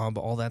 finding a job,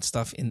 all that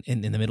stuff in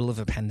the middle of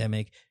a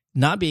pandemic,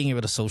 not being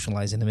able to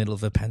socialize in the middle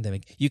of a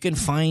pandemic, you can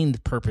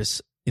find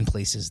purpose in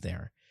places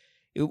there.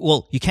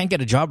 Well, you can't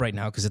get a job right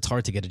now because it's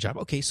hard to get a job.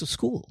 Okay, so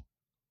school,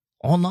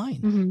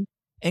 online. Mhm.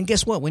 And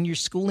guess what? When you're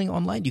schooling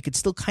online, you could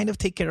still kind of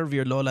take care of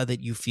your lola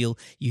that you feel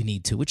you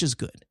need to, which is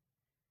good.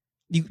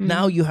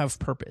 Now you have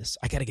purpose.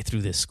 I got to get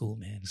through this school,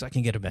 man, so I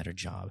can get a better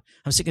job.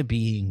 I'm sick of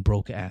being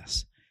broke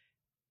ass.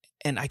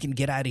 And I can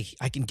get I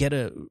can get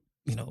a,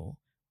 you know,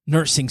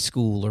 nursing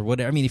school or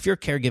whatever. I mean, if you're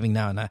caregiving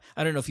now, and I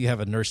don't know if you have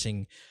a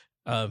nursing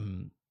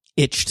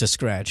itch to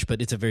scratch, but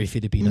it's a very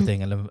Filipino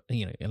thing. Alam mo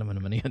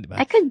naman yun, diba?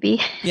 I could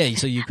be. Yeah,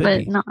 so you could But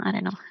be. no, I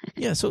don't know.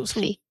 Yeah, so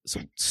See.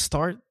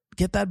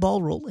 get that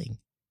ball rolling.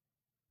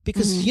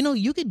 Because, Mhm. you know,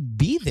 you could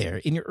be there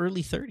in your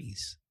early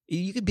 30s.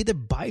 You could be there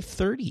by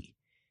 30.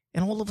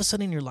 And all of a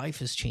sudden your life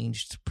has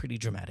changed pretty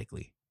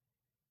dramatically.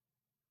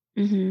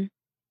 Mhm.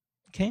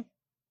 Okay?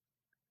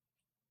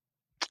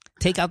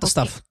 Take out the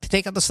stuff.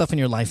 Take out the stuff in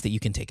your life that you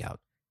can take out.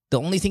 The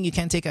only thing you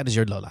can't take out is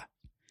your lola.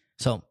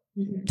 So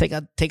Mhm. take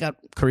out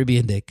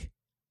Caribbean dick.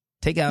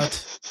 Take out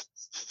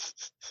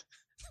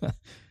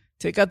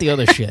the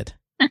other shit.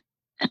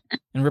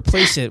 And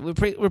replace it.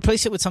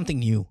 Replace it with something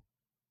new.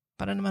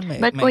 Para naman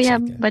But may kuya,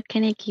 excite ka. but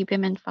can I keep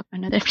him and fuck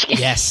another?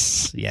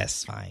 Yes,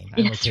 fine.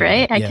 I'm Yes, okay with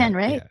right? it. I Yeah, can,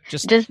 right? yeah.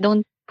 Just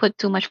don't put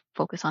too much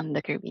focus on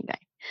the Caribbean guy.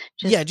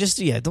 Just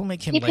don't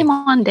make him keep like him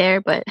on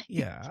there, but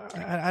yeah.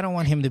 I don't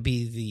want him to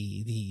be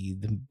the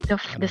I the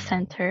don't know.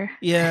 center.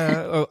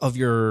 Yeah, of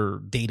your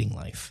dating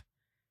life.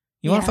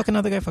 You want to Yeah. fuck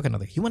another guy? Fuck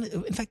another guy. You want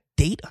to, in fact,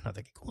 date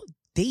another guy. Go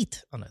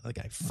date another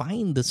guy.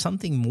 Find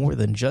something more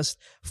than just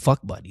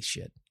fuck buddy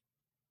shit.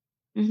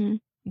 Mhm.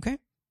 Okay,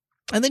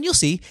 and then you'll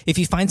see if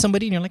you find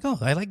somebody and you're like, oh,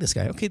 I like this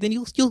guy. Okay, then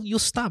you'll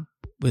stop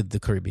with the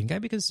Caribbean guy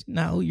because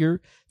now you're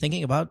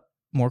thinking about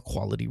more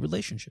quality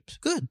relationships.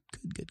 Good.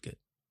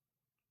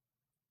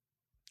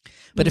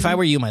 But if I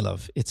were you, my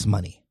love, it's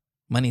money.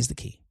 Money's the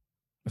key.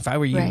 If I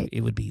were you, Right.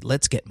 it would be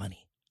let's get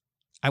money.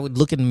 I would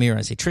look in the mirror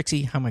and say,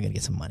 Trixie, how am I going to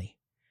get some money?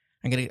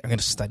 I'm gonna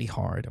study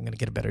hard. I'm gonna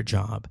get a better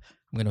job.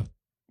 I'm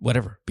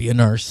gonna be a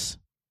nurse,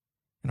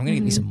 and I'm gonna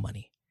get me some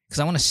money because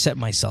I want to set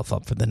myself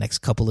up for the next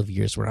couple of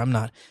years where I'm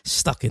not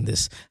stuck in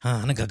this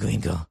ano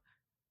gagawin ko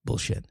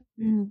bullshit.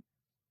 Mhm.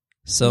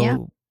 So, Yeah.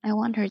 I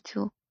want her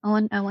to. I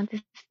want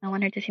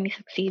her to see me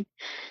succeed,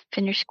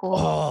 finish school.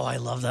 oh, I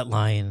love that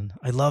line.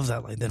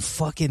 Then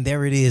fucking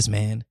there it is,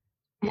 man.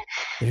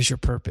 There's your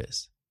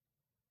purpose.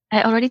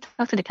 I already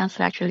talked to the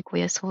counselor actually,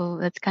 kuya, so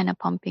that's kind of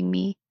pumping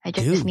me. I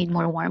just Dude. need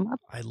more warm up,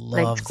 I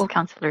like love school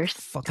counselors,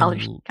 fucking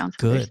college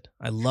counselors. good.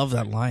 I love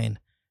that line.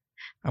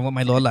 I want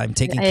my Lola. I'm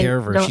taking I care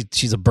of her. don't-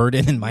 She's a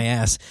burden in my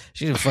ass.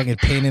 She's a fucking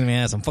pain in my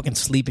ass. I'm fucking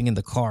sleeping in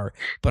the car.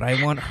 But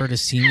I want her to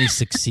see me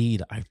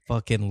succeed. I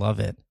fucking love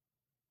it.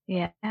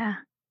 Yeah. I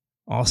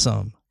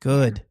Awesome.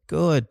 Good.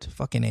 Good.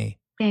 Fucking A.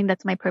 think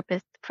that's my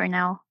purpose for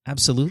now.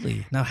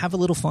 Absolutely. Now have a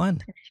little fun.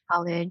 Finish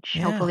college.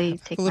 Yeah, Hopefully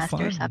have take a little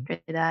masters fun. after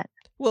that.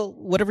 Well,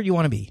 whatever you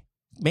want to be.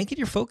 Make it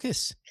your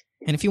focus.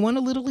 And if you want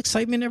a little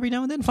excitement every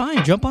now and then,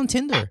 fine. Jump on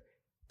Tinder.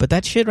 But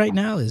that shit right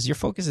now is your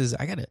focus is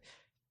I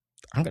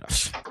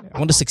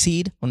want to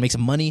succeed. I want to make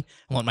some money.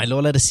 I want my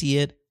Lola to see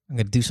it. I'm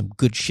going to do some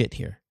good shit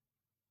here.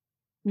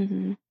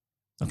 Mm-hmm.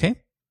 Okay?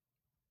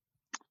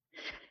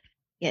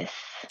 Yes.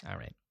 All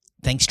right.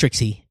 Thanks,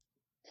 Trixie.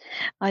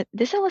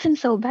 This one wasn't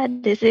so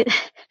bad, is it?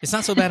 It's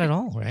not so bad at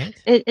all, right?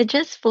 It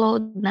just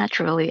flowed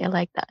naturally. I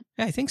like that.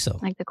 Yeah, I think so.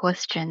 Like the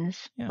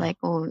questions. Yeah. Like,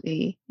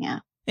 yeah.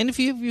 And if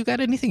you got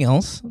anything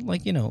else,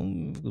 like, you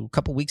know, a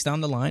couple weeks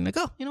down the line, like,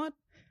 oh, you know what?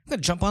 I'm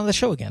going to jump on the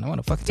show again. I want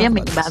to fucking talk Yeah,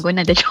 may about this. bago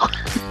na de joke.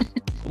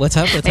 What's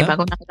up? What's May up?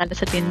 bagong nakilala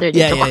sa Tinder. de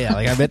Yeah, joke. yeah, yeah.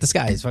 Like, I bet this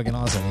guy is fucking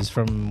awesome. He's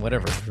from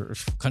whatever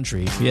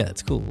country. Yeah,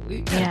 it's cool.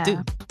 Yeah.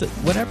 Dude,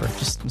 whatever.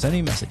 Just send me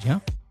a message, yeah?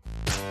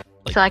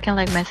 So I can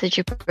like message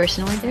you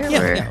personally there?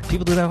 Yeah, or? yeah.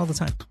 People do that all the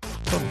time.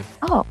 Totally.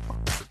 Oh.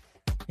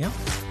 Yeah.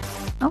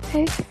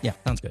 Okay. Yeah,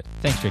 sounds good.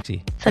 Thanks,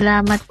 Trixie.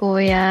 Salamat,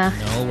 kuya.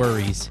 No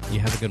worries. You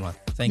have a good one.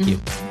 Thank you.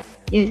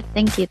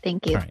 Thank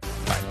you. All right.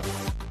 Bye.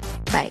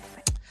 Bye.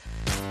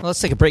 Well, let's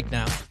take a break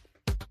now.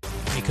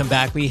 When we come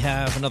back, we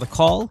have another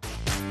call.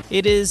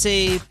 It is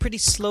a pretty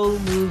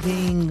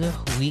slow-moving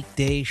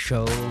weekday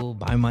show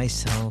by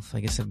myself.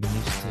 I guess I've been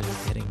used to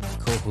getting a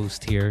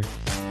co-host here.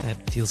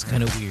 That feels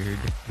kind of weird.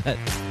 But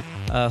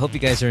hope you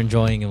guys are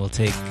enjoying, and we'll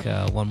take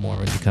one more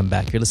when we come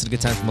back. You're listening to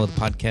Good Times with Mo, the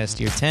podcast,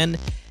 year 10.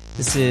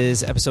 This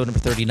is episode number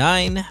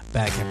 39.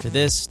 Back after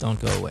this. Don't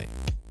go away.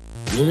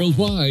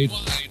 Worldwide,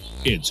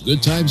 it's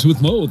Good Times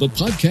with Mo, the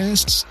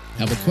podcasts.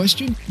 Have a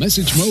question?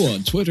 Message Mo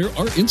on Twitter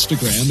or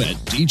Instagram at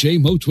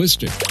DJ Mo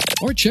Twister.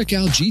 Or check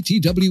out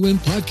GTWN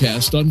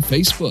Podcast on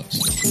Facebook.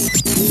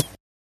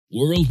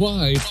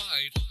 Worldwide,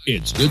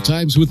 it's Good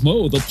Times with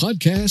Mo, the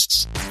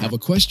podcasts. Have a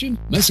question?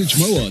 Message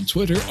Mo on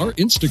Twitter or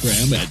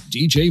Instagram at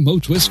DJ Mo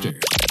Twister.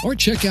 Or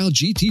check out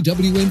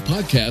GTWN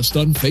Podcast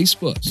on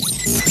Facebook.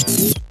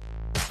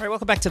 All right,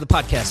 welcome back to the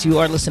podcast. You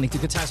are listening to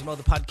Good Times with Mo,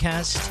 the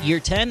podcast, year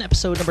 10,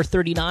 episode number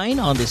 39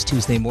 on this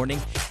Tuesday morning.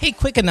 Hey,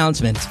 quick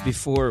announcement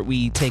before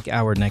we take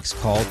our next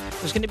call.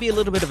 There's going to be a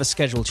little bit of a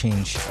schedule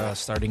change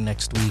starting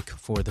next week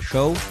for the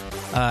show.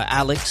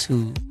 Alex,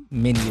 who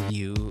many of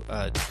you,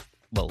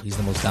 he's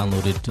the most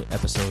downloaded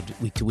episode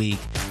week to week.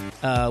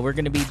 We're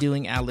going to be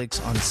doing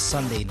Alex on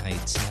Sunday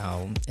nights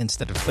now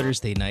instead of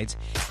Thursday nights.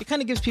 It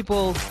kind of gives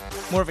people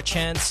more of a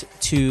chance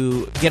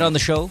to get on the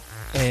show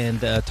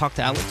and talk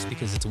to Alex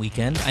because it's a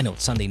weekend. I know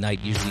it's Sunday night.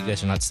 Usually you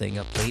guys are not staying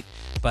up late,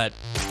 but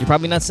you're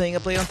probably not staying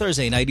up late on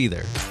Thursday night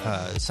either.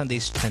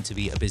 Sundays tend to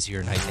be a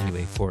busier night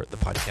anyway for the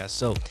podcast.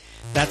 So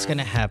that's going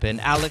to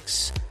happen.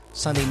 Alex,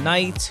 Sunday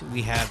night.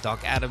 We have Doc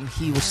Adam.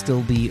 He will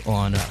still be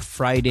on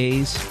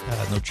Fridays.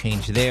 No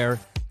change there.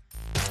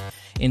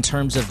 In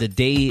terms of the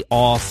day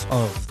off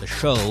of the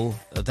show,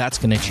 that's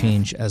going to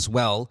change as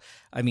well.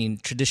 I mean,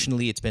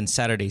 traditionally it's been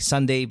Saturday,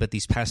 Sunday, but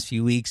these past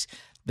few weeks,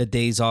 the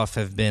days off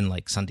have been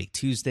like Sunday,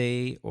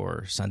 Tuesday,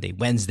 or Sunday,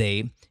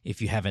 Wednesday,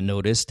 if you haven't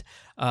noticed.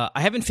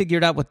 I haven't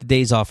figured out what the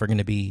days off are going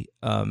to be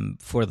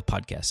for the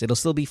podcast. It'll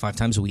still be 5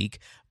 times a week,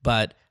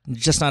 but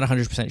just not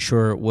 100%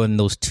 sure when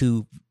those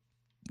 2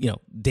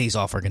 days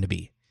off are going to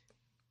be.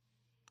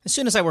 As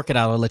soon as I work it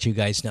out, I'll let you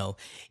guys know.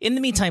 In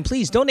the meantime,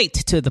 please donate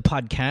to the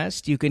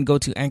podcast. You can go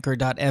to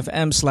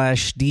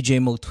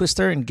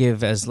anchor.fm/DJMoTwister and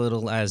give as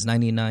little as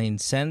 99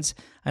 cents.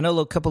 I know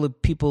a couple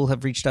of people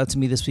have reached out to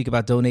me this week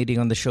about donating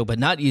on the show, but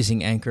not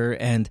using Anchor,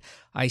 and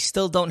I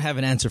still don't have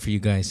an answer for you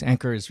guys.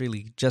 Anchor is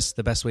really just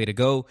the best way to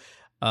go.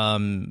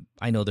 I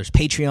know there's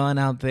Patreon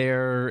out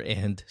there,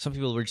 and some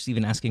people were just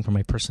even asking for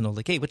my personal,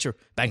 like, hey, what's your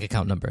bank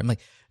account number? I'm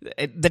like,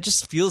 that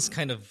just feels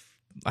kind of,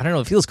 I don't know,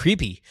 it feels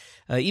creepy.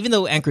 Even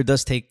though Anchor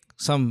does take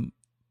some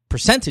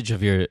percentage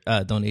of your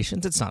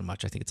donations, it's not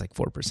much. I think it's like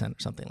 4% or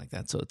something like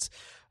that. So it's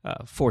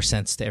 4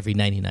 cents to every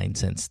 99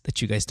 cents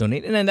that you guys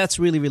donate. And then that's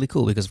really, really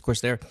cool because, of course,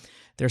 their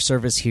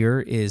service here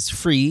is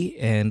free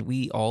and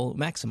we all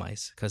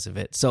maximize because of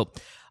it. So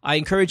I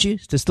encourage you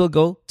to still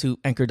go to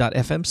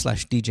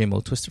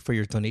anchor.fm/DJMoTwister for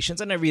your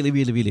donations. And I really,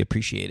 really, really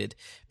appreciate it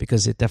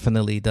because it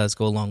definitely does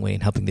go a long way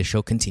in helping the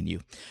show continue.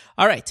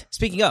 All right.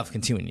 Speaking of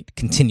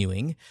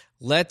continuing,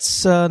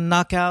 let's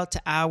knock out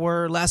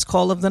our last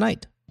call of the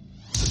night.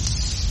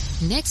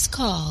 Next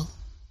call.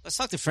 Let's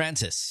talk to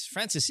Francis.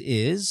 Francis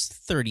is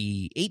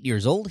 38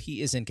 years old.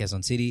 He is in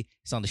Quezon City.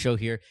 He's on the show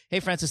here. Hey,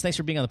 Francis, thanks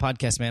for being on the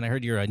podcast, man. I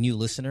heard you're a new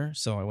listener,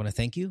 so I want to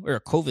thank you. Or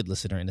a COVID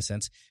listener, in a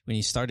sense, when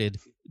you started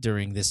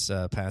during this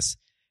past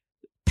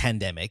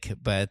pandemic.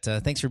 But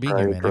thanks for being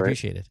here, man. I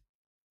appreciate it.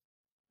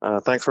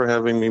 Thanks for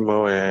having me,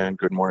 Mo, and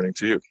good morning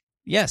to you.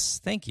 Yes,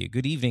 thank you.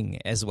 Good evening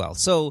as well.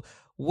 So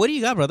what do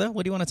you got, brother?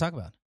 What do you want to talk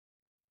about?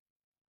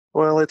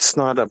 Well, it's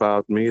not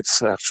about me.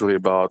 It's actually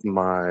about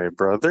my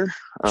brother.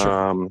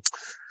 Sure.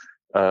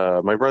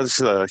 My brother's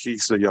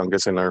he's the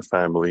youngest in our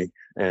family,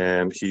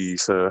 and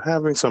he's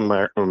having some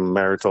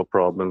marital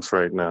problems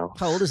right now.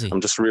 How old is he?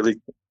 I'm just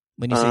really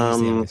When you say he's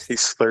the youngest,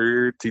 he's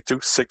 32,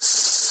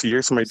 6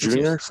 years my 6 years.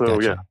 junior.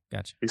 So yeah,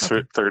 Gotcha. he's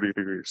Okay.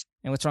 32 years.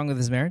 And what's wrong with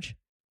his marriage?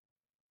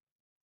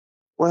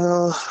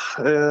 Well,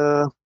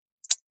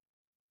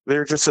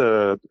 they're just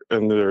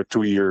in their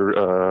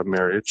 2-year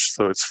marriage,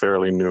 so it's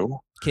fairly new.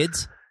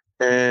 Kids?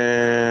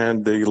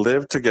 And they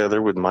live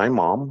together with my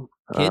mom.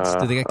 Kids?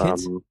 Do they get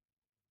kids?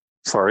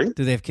 Sorry?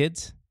 Do they have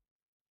kids?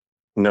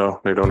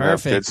 No, they don't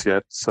have Perfect. kids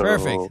yet. So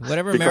Perfect.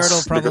 Whatever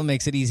marital problem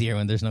makes it easier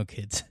when there's no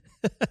kids.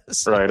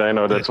 So- right, I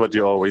know that's what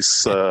you always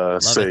say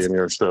it. in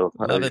your show.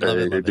 Love it, I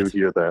love do it.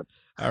 hear that.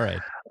 All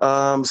right.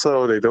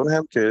 So they don't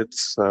have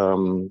kids.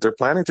 They're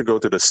planning to go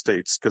to the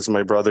States because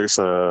my brother's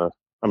a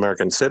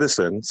American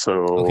citizen. So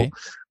Okay.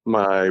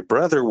 my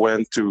brother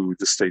went to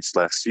the States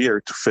last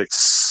year to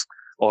fix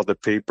all the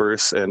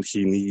papers, and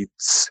he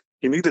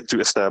needed to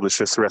establish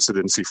his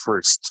residency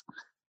first,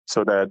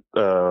 so that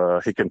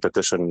he can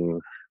petition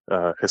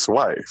his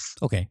wife.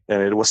 Okay.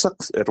 And it was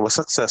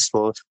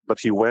successful, but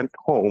he went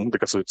home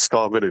because it's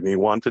COVID, and he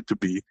wanted to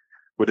be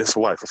with his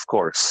wife, of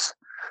course.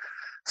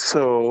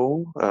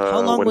 So How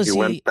long when was he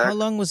went back, How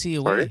long was he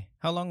away? Sorry?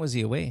 How long was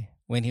he away?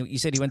 When you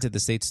said he went to the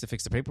States to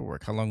fix the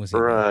paperwork. How long was he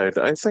away? right?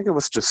 I think it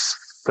was just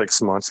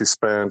 6 months. He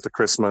spent the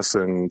Christmas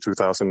in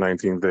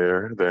 2019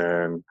 there.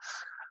 Then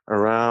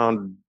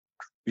around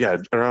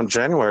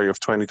January of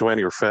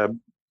 2020 or Feb,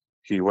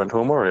 he went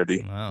home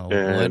already. Wow.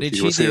 And What did he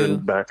she was here do?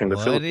 back in the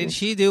What did Philippines.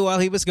 she do while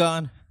he was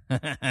gone?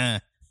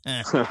 I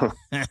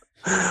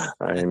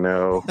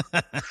know.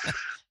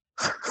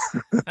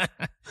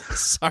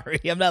 Sorry,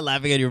 I'm not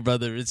laughing at your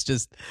brother. It's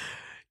just,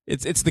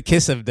 it's the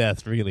kiss of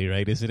death, really,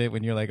 right? Isn't it?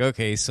 When you're like,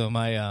 okay, so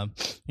my,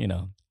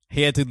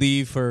 he had to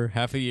leave for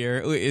half a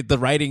year. The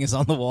writing is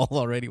on the wall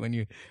already. When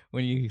you,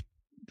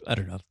 I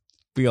don't know.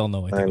 We all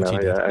know. I think I what know. you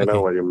did. Yeah, I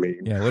know what you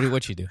mean. Yeah.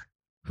 What you do?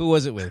 Who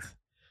was it with?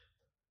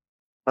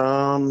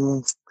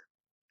 Um,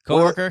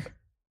 Coworker?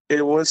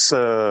 it was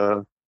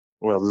the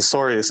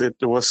story is it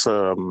was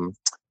a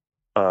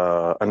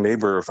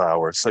neighbor of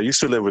ours. I used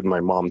to live with my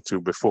mom too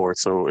before,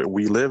 so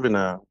we live in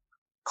a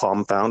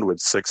compound with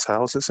 6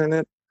 houses in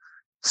it.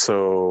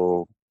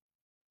 So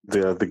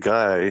the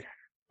guy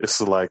is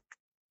like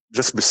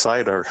just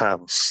beside our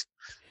house.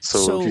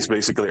 So he's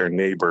basically our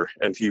neighbor,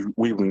 and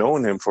we've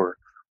known him for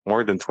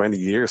more than 20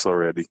 years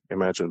already.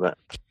 Imagine that.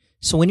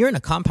 So when you're in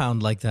a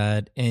compound like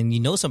that and you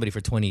know somebody for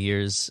 20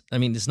 years, I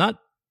mean, it's not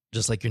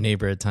just like your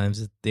neighbor at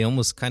times. They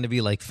almost kind of be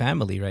like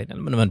family, right?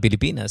 Alam mo naman,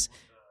 Pilipinas.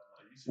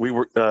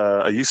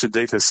 I used to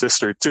date his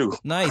sister too.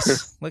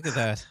 Nice. Look at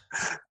that.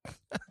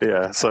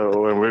 Yeah.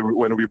 So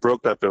when we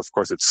broke up, of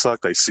course, it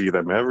sucked. I see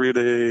them every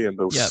day, and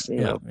those,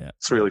 Yeah.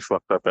 it's really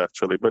fucked up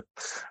actually. But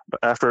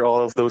after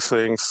all of those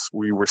things,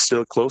 we were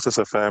still close as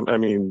a family. I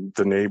mean,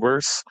 the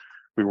neighbors.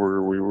 We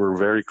were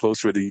very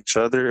close with each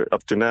other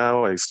up to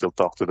now. I still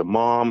talk to the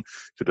mom,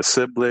 to the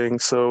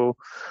siblings. So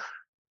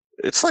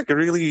it's like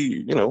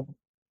really,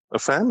 a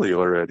family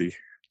already.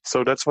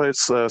 So that's why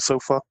it's so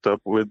fucked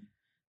up with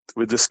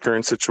this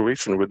current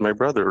situation with my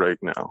brother right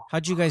now.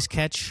 How'd you guys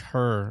catch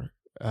her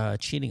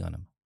cheating on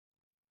him?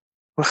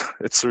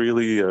 It's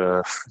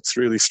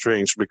really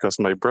strange because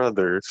my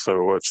brother.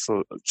 So it's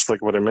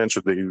like what I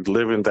mentioned. They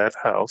live in that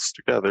house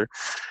together,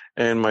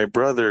 and my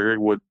brother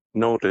would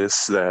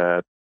notice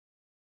that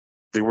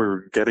they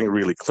were getting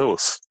really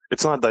close.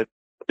 It's not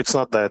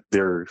that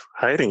they're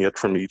hiding it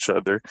from each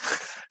other.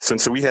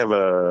 Since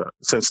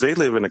they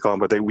live in a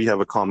compound, we have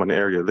a common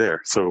area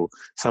there. So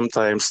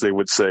sometimes they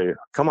would say,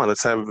 "Come on,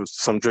 let's have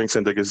some drinks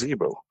in the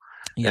gazebo,"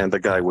 and the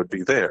guy would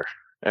be there.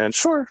 And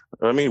sure,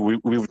 I mean,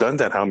 we've done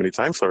that how many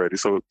times already,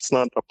 so it's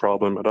not a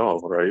problem at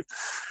all, right?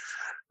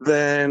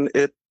 Then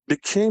it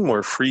became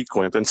more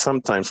frequent, and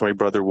sometimes my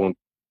brother won't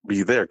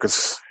be there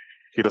because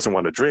he doesn't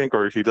want to drink,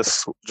 or he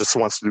just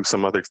wants to do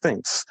some other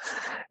things.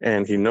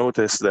 And he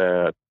noticed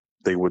that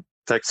they would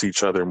text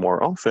each other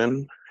more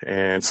often,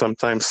 and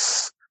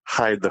sometimes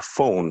hide the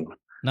phone.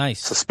 Nice.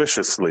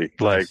 Suspiciously.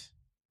 Nice.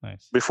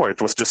 Before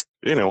it was just,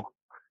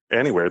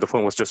 anywhere. The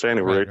phone was just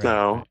anywhere right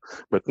now. Right.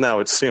 But now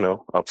it's,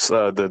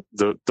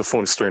 the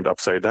phone is turned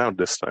upside down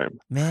this time.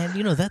 Man,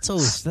 that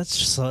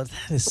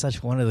is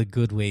such one of the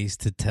good ways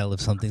to tell if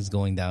something's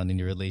going down in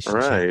your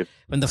relationship. Right.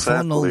 When the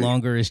phone no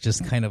longer is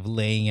just kind of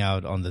laying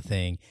out on the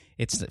thing.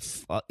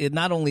 It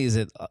not only is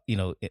it,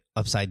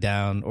 upside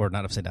down or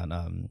not upside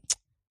down,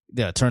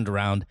 turned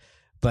around,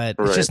 but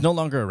it's just no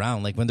longer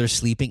around. Like when they're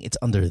sleeping, it's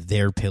under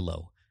their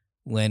pillow.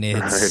 When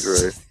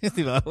it's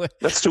right.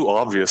 That's too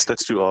obvious.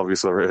 That's too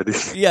obvious already.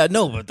 Yeah,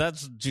 no, but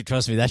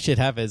trust me, that shit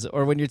happens.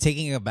 Or when you're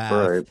taking a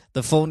bath,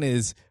 the phone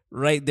is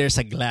right there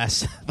sa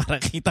glass. Para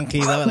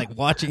kitang-kita, like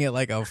watching it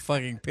like a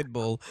fucking pit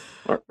bull.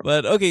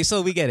 But okay,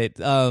 so we get it.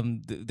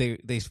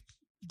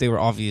 They were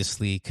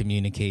obviously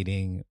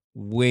communicating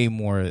way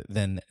more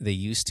than they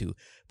used to.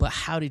 But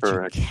how did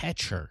you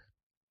catch her?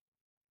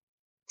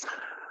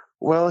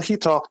 Well,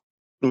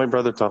 my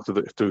brother talked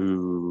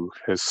to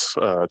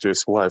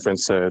his wife and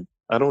said,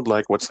 "I don't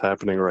like what's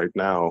happening right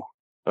now.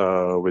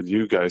 with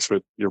you guys,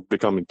 but you're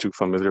becoming too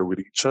familiar with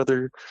each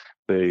other.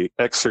 They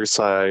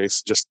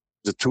exercise, just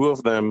the two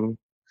of them,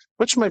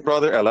 which my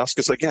brother allows,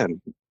 because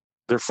again,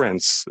 they're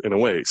friends in a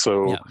way.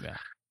 So, Yeah.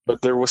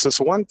 but there was this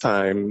one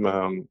time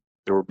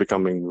they were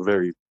becoming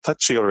very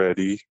touchy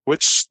already,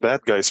 which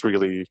that guy's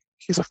really,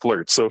 he's a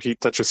flirt. So he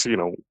touches,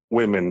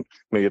 women,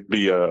 may it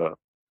be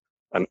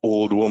an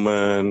old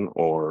woman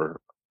or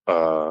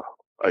a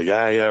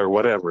yaya or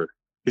whatever.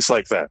 He's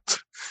like that.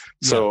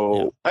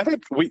 So I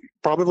think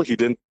he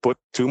didn't put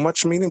too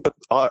much meaning, but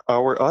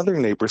our other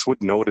neighbors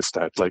would notice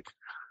that. Like,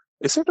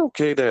 is it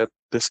okay that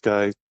this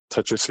guy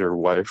touches your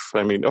wife?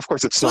 I mean, of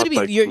course, it's So what not do you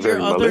like mean? Your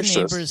very other malicious.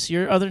 neighbors,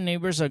 your other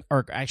neighbors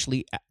are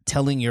actually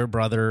telling your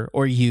brother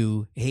or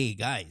you, hey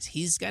guys,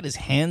 he's got his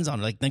hands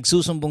on, like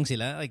nagsusumbong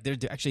sila, like they're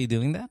actually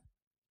doing that.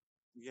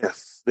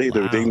 Yes, they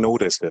do. They Wow.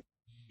 notice it.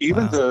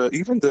 Even Wow.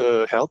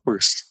 the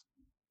helpers,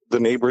 the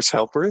neighbors'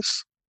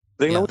 helpers,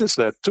 they Yeah. notice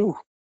that too.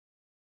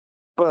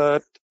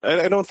 But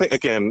I don't think.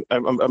 Again,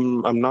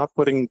 I'm not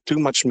putting too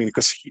much meaning,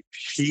 because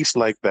he's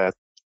like that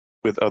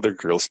with other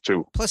girls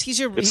too. Plus, he's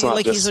your It's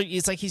not just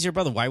it's like he's your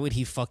brother. Why would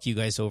he fuck you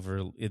guys over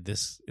in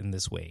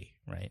this way,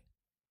 right?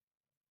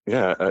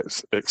 yeah,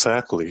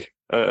 exactly.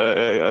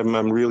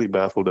 I'm really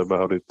baffled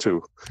about it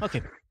too.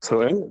 Okay.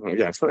 So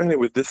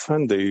anyway, this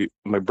Sunday,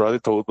 my brother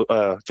told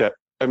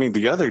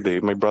the other day,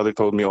 my brother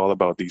told me all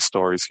about these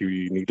stories.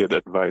 He needed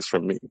advice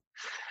from me.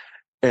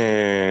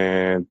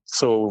 And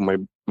so my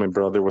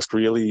brother was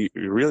really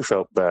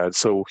felt bad.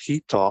 So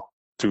he talked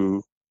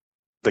to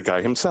the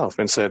guy himself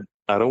and said,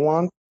 I don't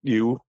want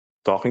you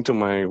talking to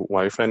my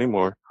wife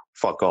anymore.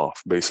 Fuck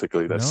off.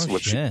 Basically, that's No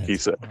what shit. he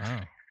said.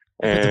 Wow.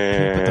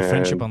 And Put the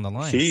friendship on the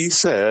line. he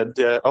said,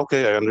 yeah,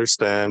 okay, I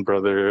understand,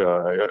 brother.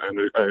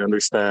 I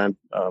understand.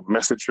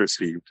 Message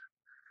received.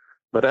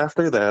 But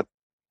after that,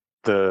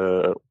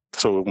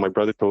 so my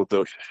brother told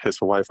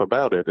his wife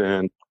about it,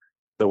 and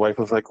the wife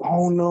was like,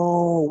 "Oh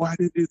no, why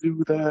did you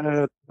do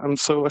that? I'm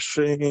so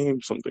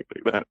ashamed," something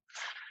like that.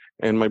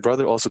 And my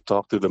brother also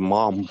talked to the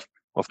mom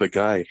of the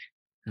guy.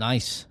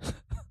 Nice.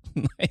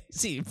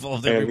 Nice. He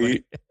involved And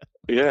everybody.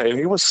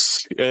 he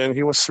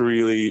was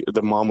really,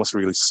 the mom was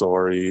really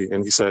sorry,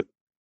 and he said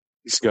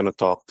he's gonna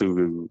talk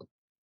to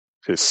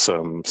his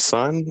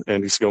son,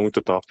 and he's going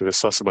to talk to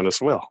his husband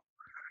as well.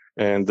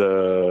 And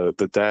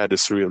the dad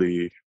is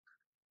really,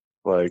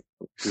 like,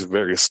 he's a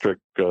very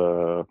strict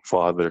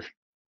father.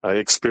 I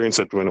experienced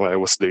it when I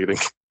was dating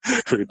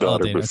her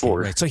daughter before.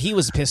 Okay, right. So he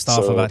was pissed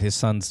off So- about his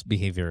son's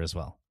behavior as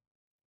well.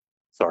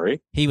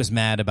 Sorry? He was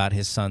mad about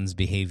his son's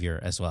behavior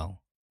as well.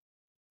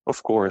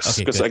 Of course.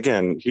 Okay, Because good.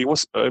 again,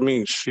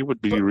 she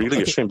would be But- really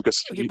okay, ashamed,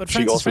 because Okay, but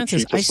she also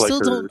Francis, treats us I still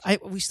like her.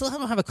 don't. We still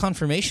don't have a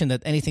confirmation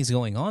that anything's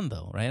going on,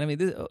 though, right? I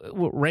mean,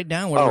 right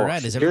now where Oh, we're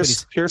at is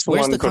everybody's. here's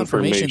Where's one the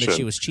confirmation that confirmation.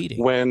 she was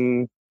cheating?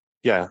 When,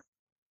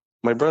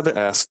 my brother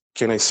asked,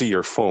 "Can I see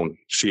your phone?"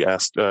 He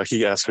asked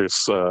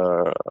his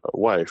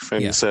wife,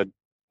 and Yeah. he said,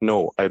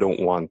 "No, I don't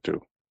want to."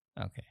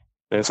 Okay.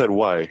 And I said,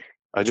 "Why?"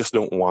 "I just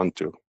don't want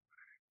to."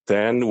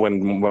 Then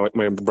when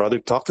my brother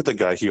talked to the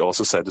guy, he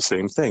also said the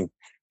same thing.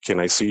 "Can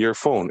I see your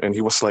phone?" And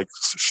he was like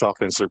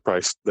shocked and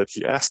surprised that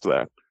he asked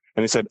that.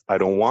 And he said, "I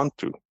don't want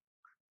to."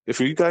 If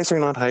you guys are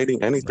not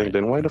hiding anything, Right,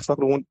 then why the right. fuck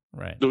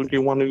Right. don't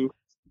you want to,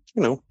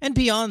 And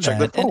beyond check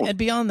that, the phone? and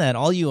beyond that,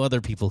 all you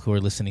other people who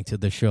are listening to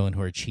the show and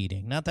who are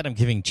cheating, not that I'm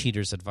giving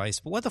cheaters advice,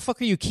 but what the fuck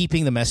are you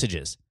keeping the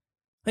messages?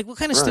 Like, what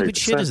kind of Right, stupid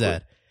shit is that?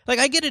 exactly. Like,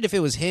 I get it if it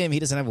was him, he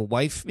doesn't have a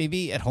wife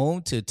maybe at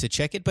home to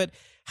check it, but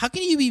how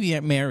can you be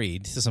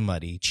married to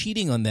somebody,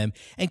 cheating on them,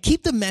 and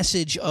keep the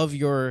message of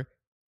your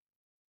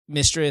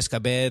mistress,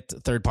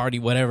 kabet, third party,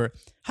 whatever?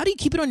 How do you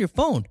keep it on your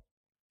phone?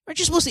 Aren't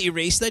you supposed to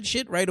erase that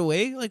shit right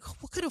away? Like,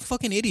 what kind of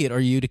fucking idiot are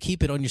you to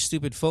keep it on your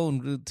stupid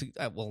phone?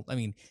 Well, I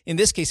mean, in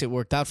this case, it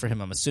worked out for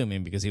him, I'm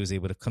assuming, because he was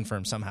able to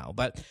confirm somehow.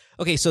 But,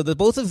 okay, so the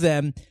both of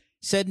them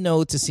said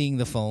no to seeing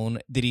the phone.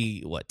 Did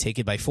he, take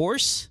it by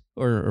force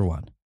or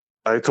what?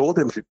 I told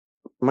him,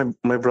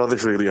 my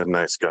brother's really a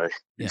nice guy.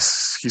 Yeah.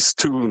 He's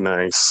too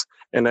nice.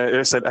 And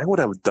I said, I would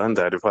have done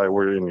that if I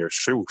were in your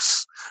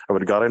shoes. I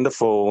would have got on the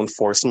phone,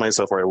 forced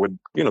myself, or I would,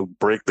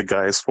 break the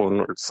guy's phone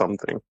or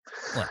something.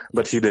 What?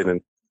 But he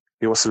didn't.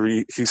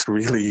 He's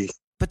really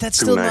But that's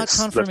too still nice. not That's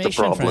the confirmation,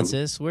 problem.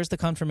 Francis. Where's the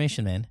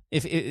confirmation, man?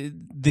 If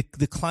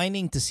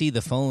declining to see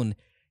the phone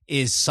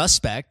is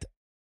suspect,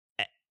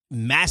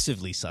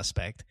 massively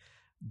suspect,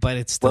 but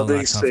it's still Well, they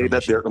not say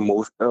that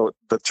confirmation.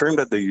 the term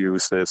that they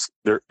use is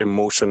they're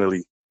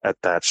emotionally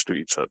attached to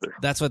each other.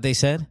 That's what they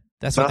said.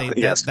 That's what Nothing,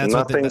 they. yes, That's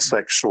nothing what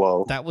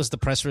sexual. that was the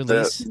press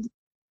release.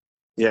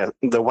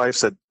 The wife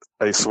said,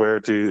 "I swear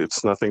to you,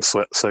 it's nothing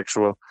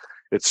sexual.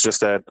 It's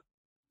just that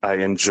I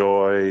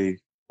enjoy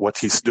what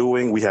he's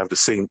doing. We have the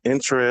same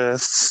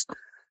interests,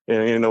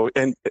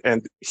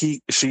 and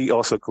she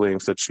also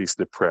claims that she's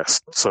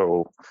depressed.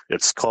 So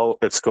it's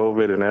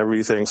COVID and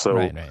everything. So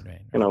Right.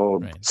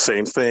 Right.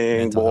 same thing,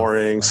 Mental health,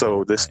 boring. okay,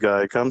 So this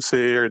right. guy comes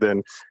here,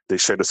 then they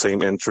share the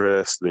same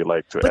interests. They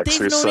like to But they've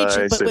known each exercise.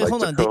 other. But they like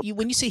hold to on. cook.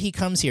 When you say he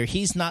comes here,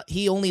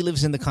 he only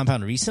lives in the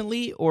compound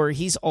recently, or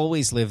he's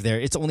always lived there?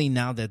 It's only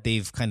now that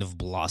they've kind of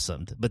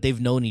blossomed, but they've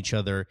known each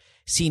other,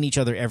 seen each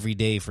other every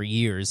day for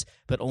years,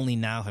 but only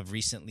now have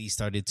recently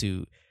started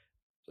to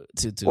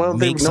Well, make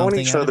they've known something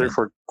each out of other it?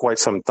 for quite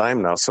some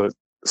time now. So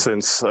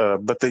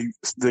but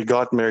they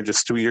got married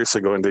just 2 years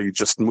ago, and they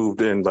just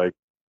moved in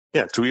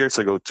 2 years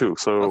ago too.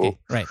 So Okay,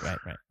 right.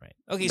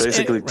 Okay, so,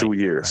 basically right, 2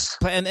 years.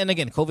 Right. And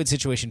again, COVID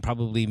situation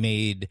probably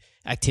made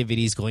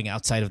activities going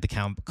outside of the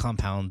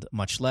compound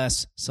much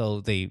less.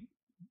 So they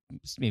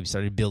maybe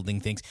started building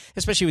things,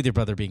 especially with your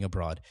brother being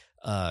abroad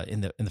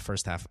in the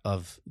first half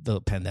of the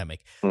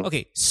pandemic. Mm.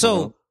 Okay,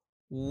 so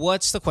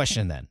what's the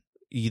question then?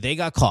 They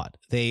got caught.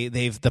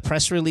 The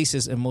press release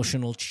is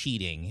emotional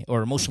cheating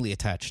or emotionally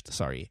attached.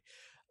 Sorry,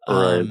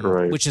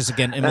 Right. which is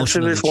again Actually,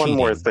 emotionally there's one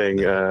more cheating. thing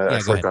Yeah, I go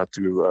ahead. forgot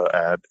to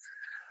add.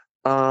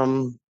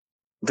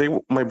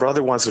 My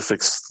brother wants to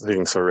fix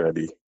things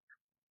already.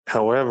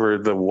 However,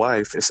 the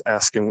wife is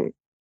asking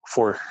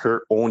for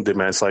her own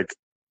demands, like,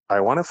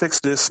 I want to fix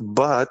this,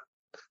 but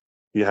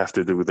you have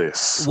to do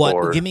this. What?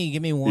 Or, Give me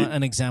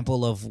an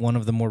example of one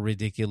of the more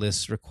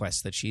ridiculous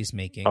requests that she's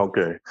making.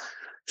 okay.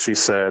 She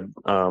said,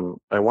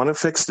 I want to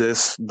fix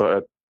this,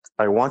 but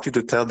I want you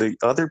to tell the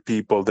other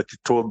people that you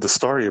told the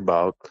story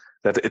about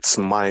that it's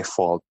my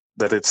fault,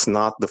 that it's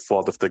not the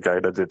fault of the guy,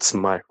 that it's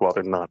my fault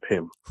and not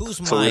him. Who's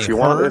So my if you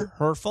want it-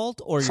 her fault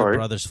or your Sorry?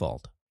 brother's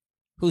fault?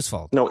 Whose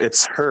fault? No,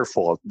 it's her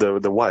fault,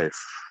 the wife.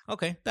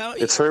 Okay,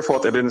 It's her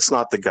fault, and then it's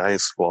not the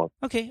guy's fault.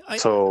 Okay,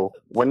 So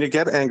when you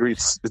get angry,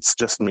 it's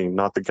just me,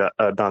 not the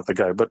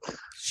guy. But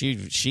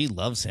she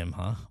loves him,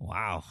 huh?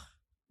 Wow.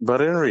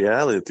 in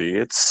reality,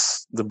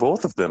 it's the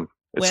both of them.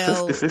 It's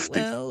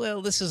 50-50.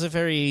 Well, this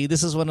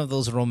is one of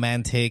those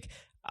romantic,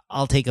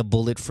 I'll take a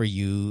bullet for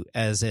you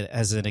as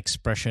an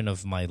expression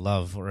of my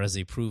love or as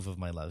a proof of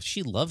my love.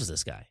 She loves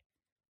this guy.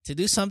 To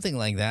do something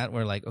like that,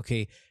 where like,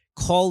 okay,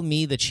 call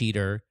me the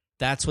cheater.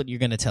 That's what you're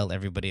going to tell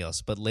everybody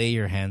else, but lay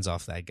your hands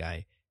off that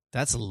guy.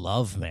 That's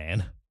love,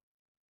 man.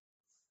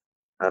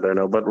 I don't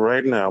know, but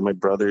right now my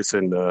brother's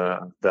in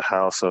the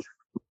house of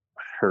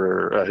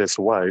his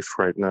wife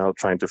right now,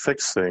 trying to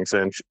fix things,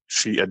 and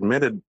she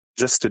admitted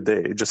just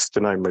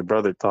tonight, my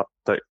brother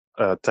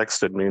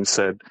texted me and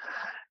said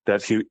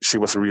that she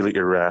was really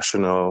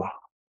irrational,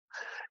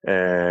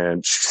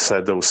 and she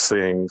said those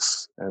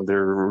things, and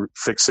they're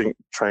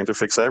trying to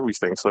fix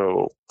everything.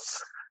 So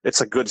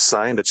it's a good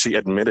sign that she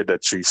admitted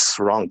that she's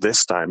wrong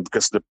this time,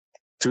 because the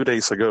 2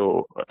 days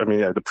ago,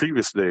 the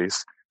previous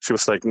days, she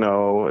was like,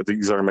 no,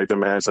 these are my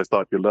demands. I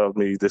thought you loved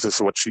me. This is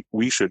what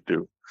we should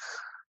do.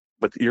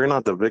 But you're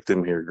not the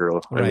victim here,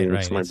 girl. Right.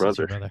 It's my just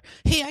your brother.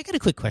 Hey, I got a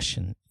quick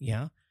question.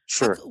 Yeah.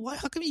 Sure.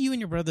 How come you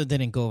and your brother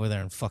didn't go over there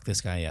and fuck this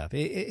guy up?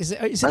 Is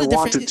it I a different?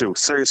 wanted to.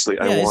 Seriously,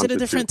 I Yeah, wanted to. is it a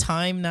different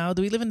time now?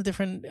 Do we live in a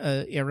different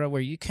era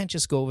where you can't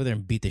just go over there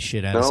and beat the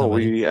shit out of No,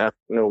 somebody?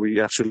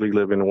 we actually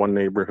live in one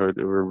neighborhood.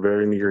 We're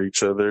very near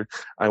each other.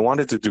 I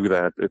wanted to do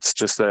that. It's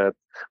just that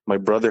my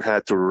brother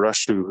had to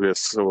rush to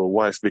his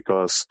wife,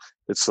 because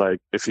it's like,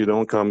 if you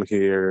don't come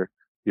here,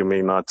 you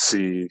may not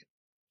see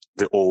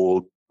the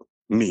old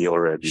me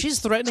already. She's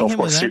So threatening of him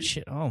with course that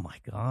shit. Oh my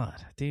god,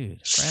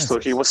 dude. So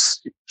he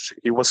Francis.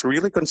 was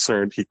really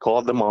concerned. He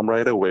called the mom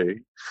right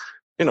away,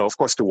 of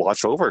course, to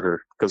watch over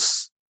her,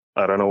 because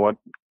I don't know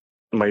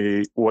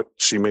what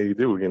she may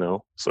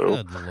do.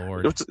 So Good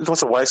lord. it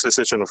was a wise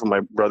decision for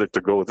my brother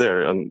to go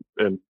there and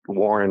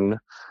warn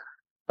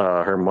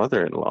her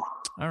mother-in-law.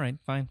 All right,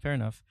 fine, fair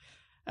enough.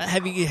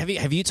 Have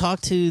you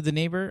talked to the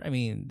neighbor? I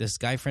mean, this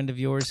guy friend of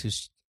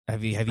yours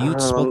have you spoken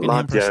to him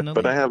Not yet, personally?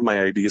 but I have my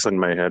ideas in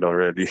my head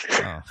already.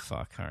 Oh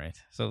fuck! All right,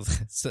 so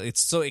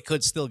it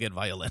could still get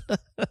violent.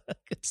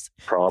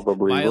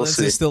 Probably, we'll Violence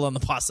see. is still on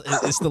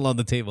is still on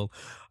the table.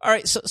 All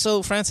right,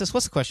 so Francis,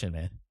 what's the question,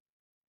 man?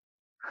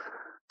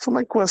 So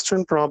my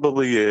question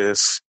probably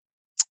is,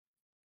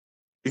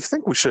 you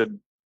think we should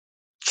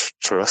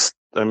trust?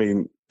 I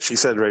mean, she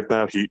said right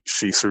now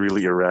she's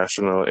really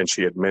irrational, and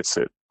she admits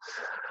it.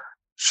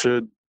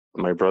 Should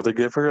my brother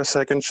give her a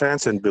second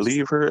chance and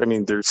believe her? I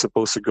mean, they're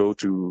supposed to go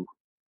to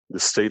the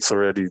States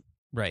already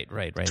Right.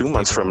 2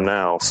 months from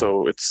now. Right.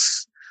 So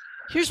it's...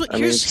 Here's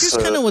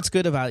kind of what's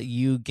good about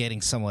you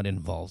getting someone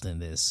involved in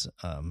this,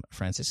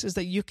 Francis, is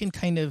that you can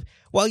kind of,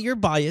 while you're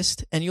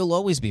biased, and you'll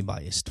always be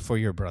biased for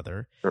your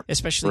brother,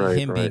 especially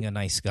him being a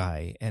nice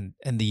guy and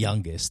the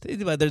youngest.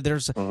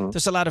 There's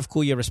a lot of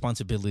kuya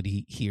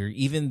responsibility here,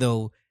 even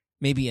though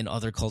maybe in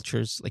other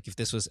cultures, like if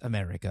this was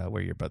America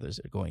where your brothers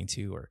are going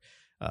to, or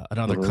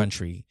another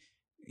country,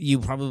 it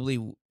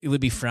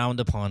would be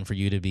frowned upon for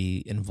you to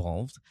be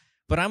involved.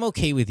 But I'm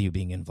okay with you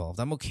being involved.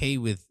 I'm okay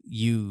with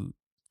you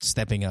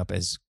stepping up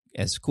as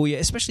kuya,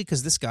 especially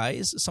because this guy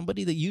is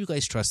somebody that you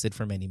guys trusted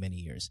for many, many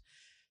years.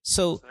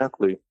 So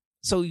Exactly.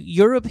 So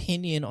your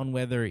opinion on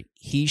whether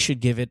he should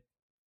give it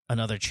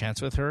another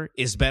chance with her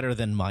is better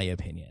than my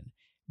opinion.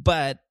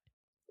 But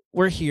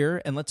we're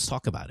here and let's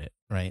talk about it,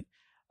 right?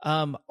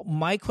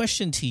 My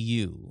question to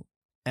you,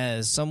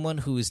 as someone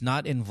who is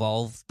not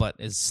involved but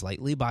is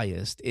slightly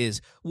biased,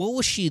 is what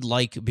was she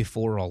like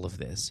before all of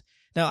this?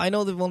 Now, I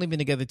know they've only been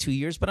together 2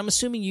 years, but I'm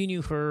assuming you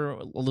knew her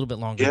a little bit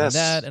longer than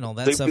that and all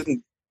that stuff.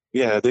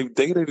 They've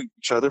dated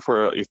each other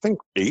for, I think,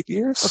 8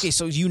 years. Okay,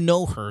 so you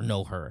know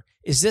her.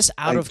 Is this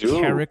out of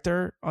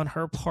character on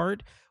her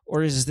part?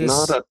 Or is this...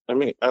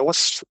 I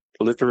was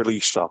literally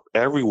shocked.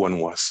 Everyone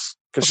was.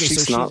 Because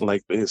she's not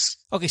like this.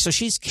 Okay, so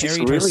she's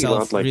carried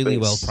herself really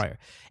well prior.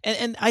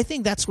 And I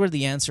think that's where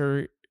the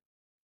answer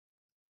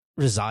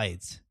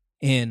resides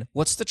in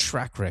what's the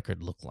track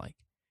record look like?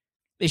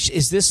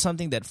 Is this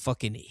something that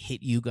fucking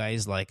hit you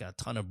guys like a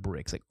ton of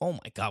bricks? Like, oh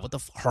my God, what the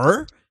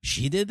her?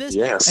 She did this?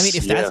 Yes. I mean,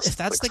 if that's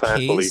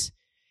exactly. the case,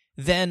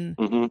 then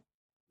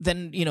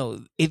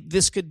if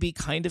this could be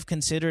kind of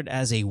considered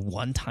as a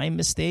one-time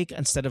mistake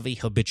instead of a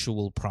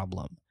habitual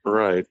problem.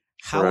 Right.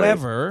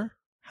 However,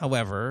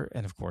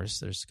 and of course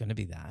there's going to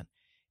be that,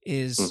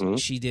 is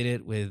she did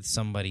it with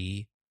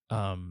somebody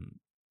kind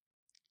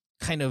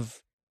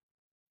of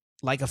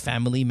like a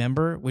family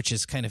member, which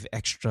is kind of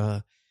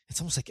extra. It's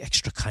almost like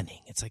extra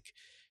cunning. It's like,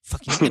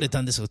 fuck, you could have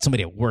done this with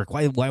somebody at work.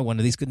 Why one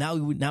of these? Now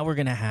we're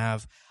going to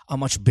have a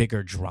much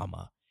bigger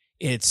drama.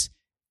 It's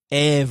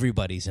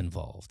everybody's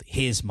involved.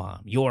 His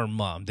mom, your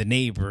mom, the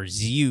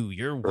neighbors, you,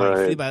 your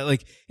wife. Right.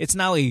 Like it's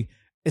now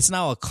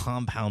a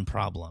compound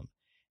problem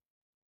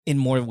in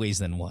more ways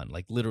than one,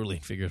 like literally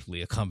and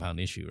figuratively a compound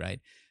issue, right?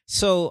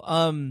 So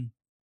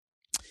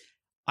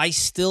I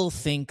still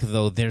think,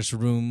 though, there's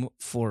room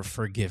for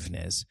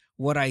forgiveness.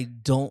 What I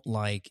don't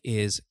like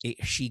is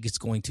she is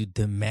going to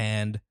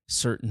demand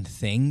certain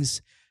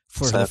things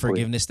for the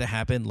forgiveness to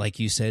happen. Like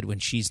you said, when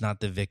she's not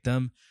the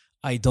victim,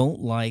 I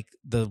don't like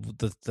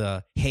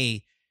the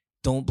hey,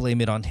 don't blame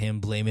it on him,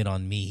 blame it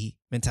on me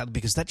mentality,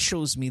 because that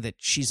shows me that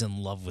she's in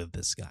love with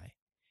this guy.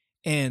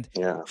 And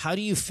how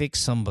do you fix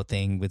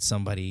something with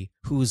somebody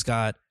who's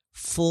got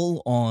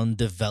full-on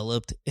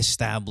developed,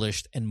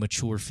 established, and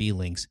mature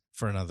feelings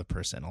for another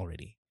person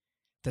already?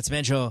 That's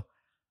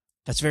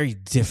very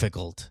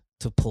difficult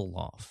to pull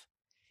off.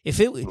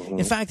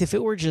 In fact, if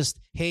it were just,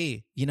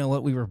 hey, you know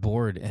what, we were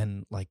bored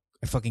and like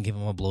I fucking give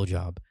him a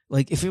blowjob.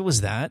 Like if it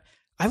was that,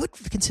 I would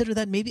consider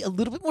that maybe a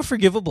little bit more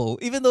forgivable,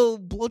 even though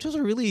blowjobs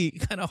are really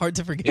kind of hard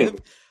to forgive.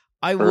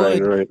 I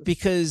would,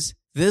 because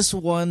this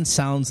one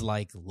sounds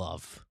like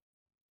love.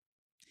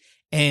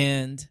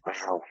 And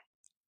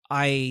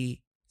I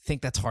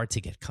think that's hard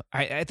to get.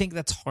 I think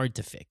that's hard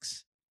to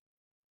fix.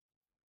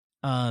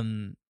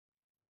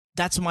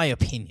 That's my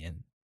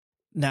opinion.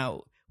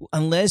 Now,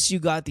 unless you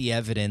got the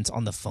evidence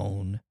on the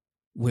phone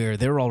where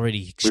they're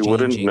already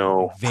exchanging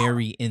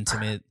very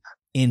intimate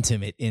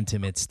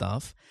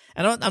stuff.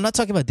 And I'm not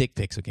talking about dick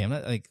pics, okay? I'm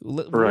not like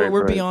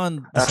we're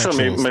beyond.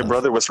 Actually, my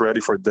brother was ready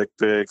for dick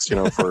pics,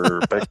 for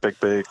back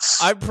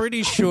pics. I'm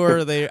pretty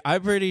sure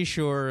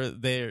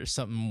there's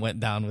something went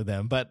down with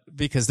them, but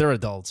because they're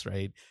adults,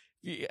 right?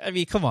 I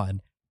mean, come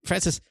on,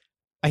 Francis.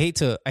 I hate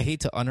to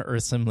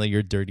unearth some of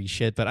your dirty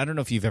shit, but I don't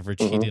know if you've ever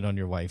cheated on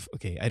your wife.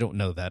 Okay, I don't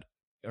know that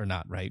or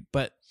not, right?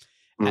 But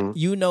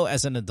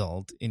as an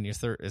adult in your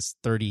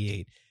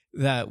 38,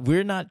 that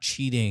we're not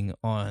cheating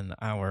on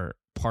our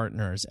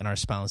partners and our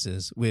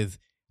spouses with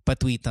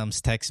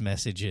patwitams, text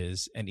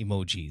messages, and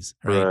emojis,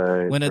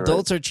 right? When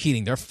adults are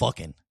cheating, they're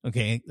fucking,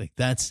 okay? Like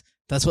that's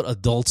what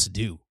adults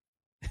do.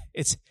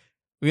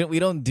 We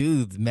don't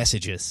do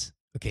messages,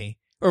 okay?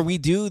 Or we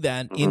do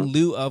that in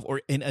lieu of,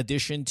 or in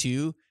addition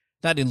to,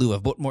 not in lieu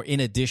of, but more in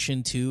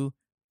addition to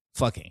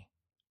fucking,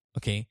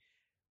 okay?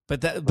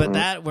 But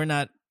we're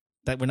not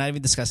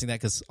even discussing that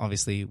because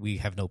obviously we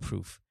have no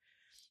proof.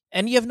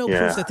 And you have no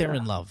proof that they're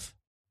in love.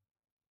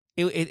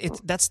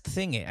 That's the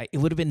thing. It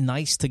would have been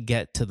nice to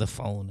get to the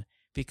phone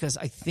because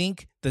I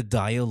think the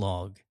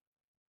dialogue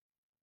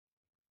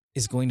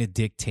is going to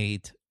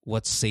dictate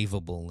what's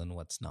savable and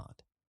what's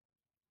not.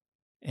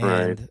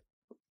 And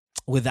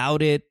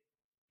without it,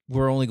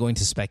 we're only going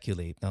to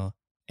speculate, no?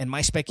 And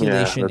my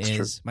speculation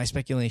is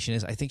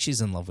I think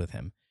she's in love with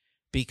him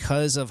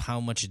because of how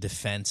much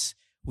defense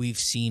we've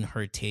seen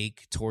her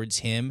take towards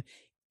him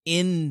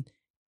in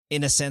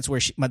a sense where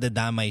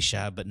madadamay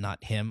siya, but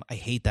not him. I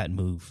hate that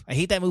move. I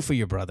hate that move for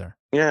your brother.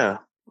 Yeah.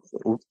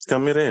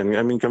 Kami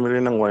rin. Kami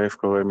rin ng wife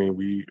ko.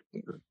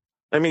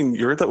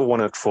 You're the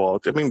one at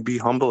fault. Be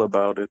humble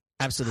about it.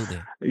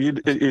 Absolutely.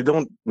 You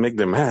don't make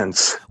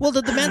demands. Well,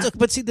 the demands,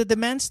 but see, the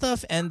demand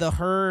stuff and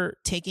her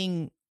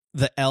taking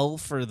the L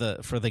for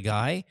the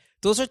guy,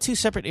 those are two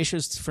separate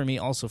issues for me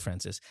also,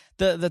 Francis.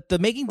 The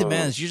making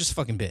demands, you're just a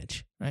fucking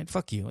bitch, right?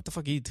 Fuck you. What the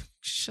fuck you do?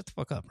 Shut the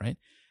fuck up, right?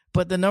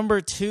 But the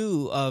number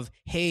two of,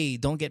 hey,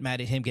 don't get mad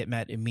at him, get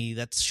mad at me,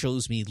 that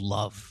shows me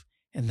love.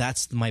 And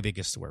that's my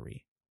biggest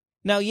worry.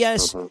 Now,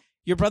 yes,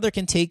 your brother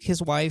can take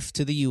his wife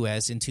to the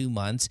U.S. in 2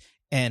 months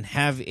and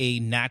have a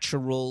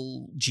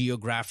natural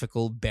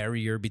geographical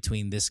barrier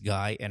between this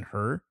guy and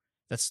her.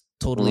 That's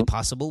totally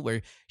possible,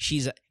 where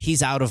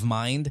he's out of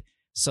mind.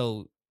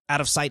 So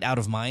out of sight, out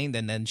of mind,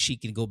 and then she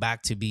can go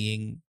back to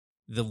being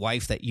the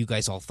wife that you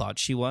guys all thought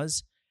she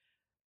was.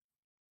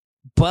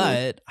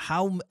 But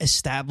how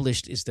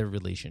established is their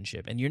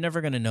relationship? And you're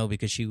never going to know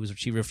because she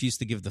refused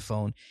to give the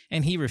phone,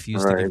 and he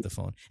refused to give the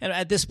phone. And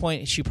at this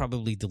point, she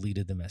probably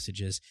deleted the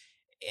messages,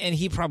 and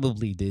he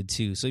probably did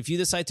too. So if you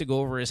decide to go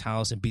over his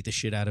house and beat the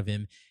shit out of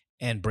him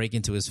and break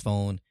into his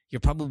phone, you're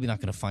probably not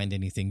going to find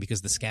anything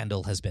because the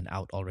scandal has been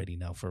out already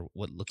now for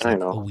what looks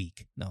like a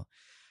week. No.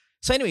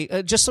 So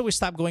anyway, just so we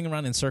stop going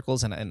around in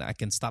circles and I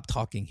can stop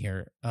talking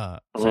here,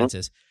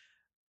 Francis.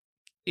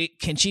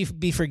 Can she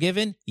be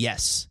forgiven?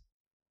 Yes.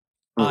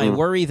 I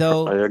worry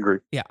though. I agree.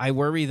 Yeah, I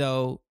worry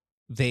though.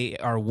 They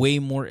are way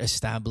more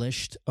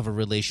established of a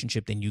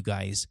relationship than you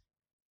guys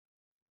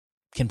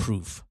can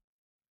prove,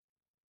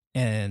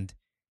 and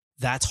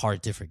that's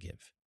hard to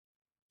forgive.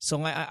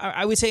 So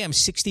I would say I'm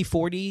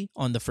 60-40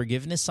 on the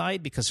forgiveness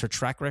side because her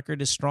track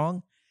record is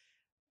strong,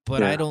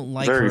 but I don't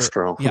like very her.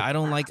 Strong. Yeah, I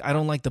don't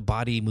like the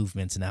body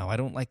movements now. I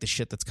don't like the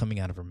shit that's coming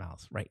out of her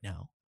mouth right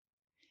now,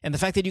 and the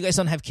fact that you guys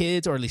don't have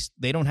kids, or at least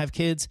they don't have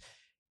kids,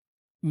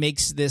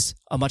 makes this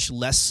a much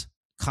less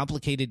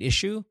complicated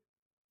issue.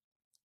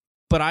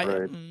 But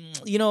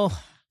how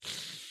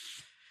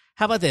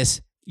about this?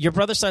 Your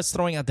brother starts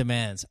throwing out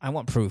demands. I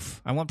want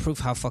proof. I want proof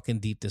how fucking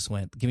deep this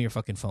went. Give me your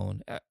fucking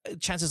phone.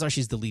 Chances are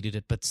she's deleted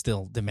it, but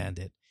still demand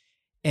it.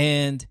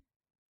 And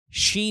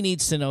she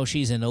needs to know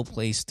she's in no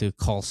place to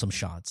call some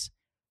shots.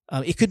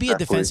 It could be a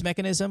defense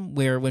mechanism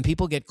where when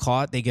people get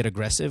caught, they get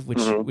aggressive,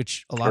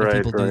 which a lot of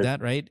people do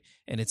that, right?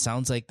 And it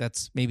sounds like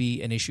that's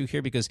maybe an issue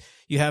here because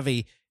you have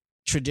a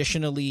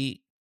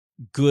traditionally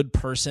good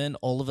person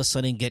all of a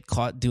sudden get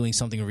caught doing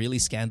something really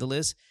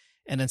scandalous,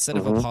 and instead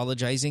of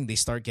apologizing they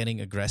start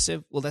getting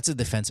aggressive. Well, that's a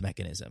defense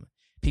mechanism.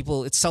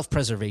 It's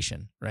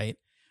self-preservation, right?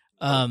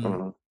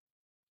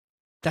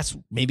 That's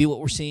maybe what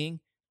we're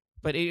seeing,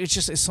 but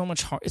it's so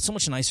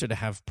much nicer to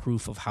have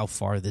proof of how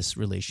far this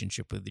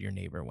relationship with your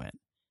neighbor went.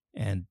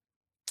 And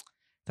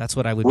that's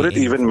what I would it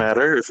even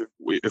matter if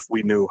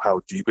we knew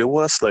how deep it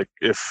was? Like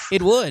if the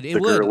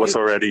girl was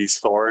already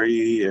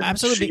sorry and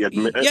absolutely she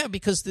admitted? Yeah,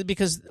 because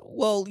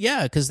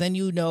then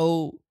you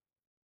know,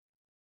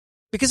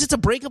 because it's a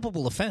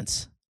breakable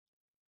offense,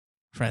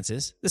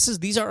 Francis.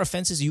 These are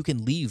offenses you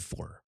can leave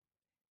for.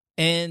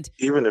 And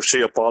even if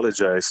she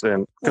apologized,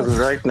 and because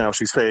right now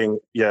she's saying,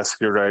 yes,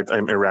 you're right,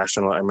 I'm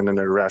irrational, I'm in an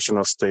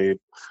irrational state,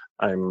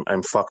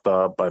 I'm fucked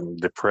up, I'm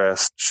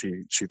depressed.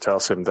 She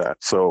tells him that.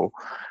 So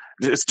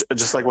it's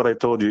just like what I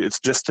told you.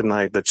 It's just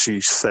tonight that she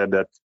said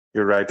that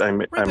you're right. I'm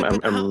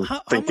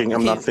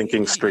not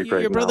thinking straight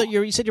right now.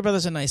 You said your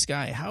brother's a nice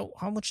guy.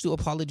 How much do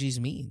apologies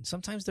mean?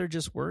 Sometimes they're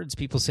just words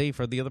people say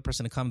for the other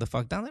person to calm the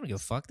fuck down. They don't give a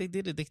fuck. They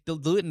did it. They'll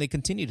do it and they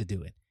continue to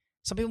do it.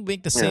 Some people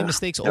make the same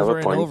mistakes over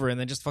and over and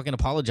then just fucking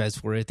apologize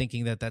for it,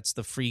 thinking that that's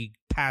the free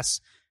pass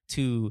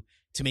to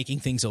making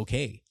things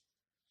okay.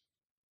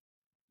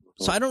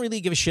 So I don't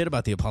really give a shit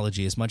about the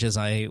apology as much as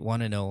I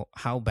want to know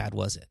how bad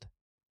was it.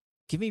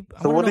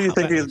 So what do you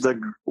think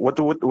what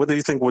do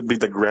you think would be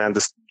the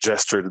grandest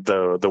gesture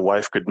that the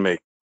wife could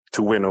make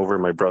to win over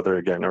my brother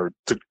again, or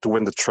to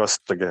win the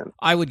trust again?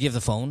 I would give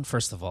the phone,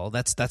 first of all.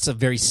 That's a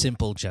very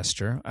simple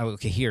gesture.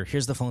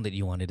 Here's the phone that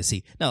you wanted to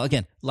see. Now,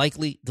 again,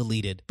 likely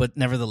deleted, but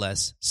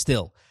nevertheless,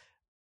 still,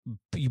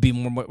 you'd be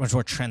much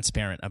more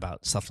transparent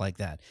about stuff like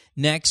that.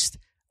 Next,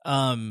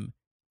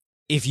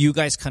 if you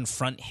guys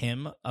confront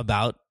him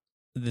about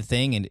the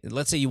thing, and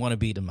let's say you want to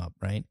beat him up,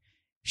 right?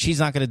 She's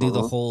not going to do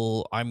the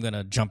whole, I'm going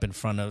to jump in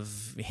front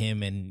of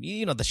him and,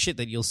 the shit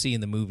that you'll see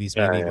in the movies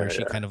maybe where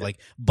she kind of like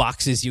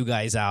boxes you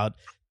guys out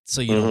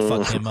so you don't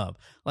fuck him up.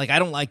 Like, I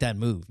don't like that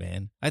move,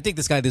 man. I think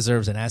this guy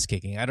deserves an ass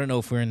kicking. I don't know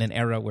if we're in an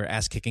era where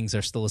ass kickings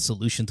are still a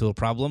solution to a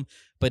problem,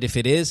 but if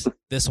it is,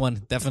 this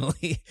one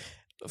definitely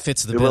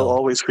fits the bill. It will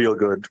always feel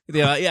good.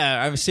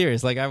 Yeah, I'm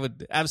serious. Like, I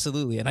would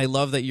absolutely. And I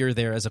love that you're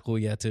there as a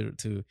kuya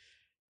to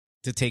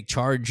take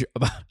charge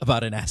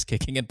about an ass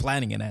kicking and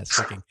planning an ass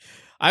kicking.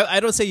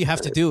 I don't say you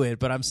have to do it,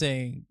 but I'm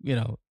saying,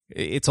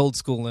 it's old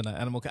school and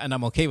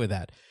I'm okay with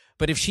that.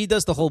 But if she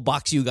does the whole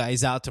box you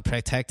guys out to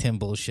protect him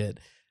bullshit,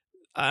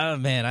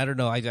 man, I don't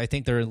know. I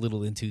think they're a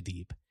little in too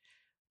deep.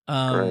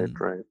 Right.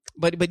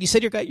 But you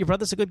said your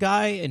brother's a good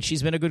guy and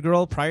she's been a good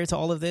girl prior to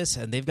all of this,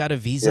 and they've got a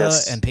visa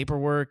and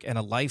paperwork and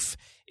a life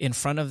in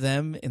front of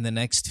them in the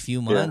next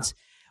few months.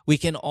 Yeah. We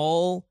can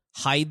all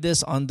hide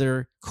this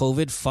under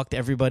COVID fucked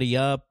everybody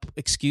up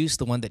excuse,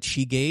 the one that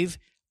she gave.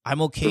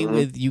 I'm okay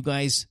with you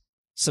guys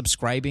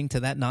subscribing to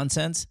that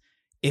nonsense.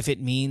 If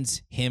it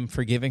means him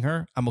forgiving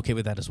her, I'm okay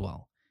with that as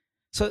well.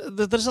 So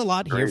there's a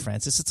lot here,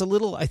 Francis.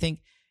 I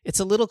think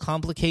it's a little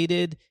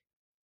complicated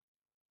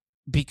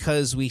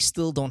because we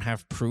still don't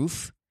have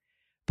proof.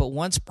 But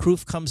once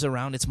proof comes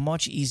around, it's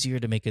much easier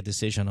to make a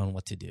decision on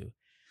what to do.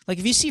 Like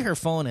if you see her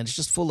phone and it's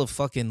just full of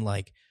fucking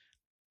like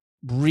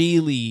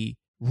really,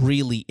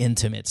 really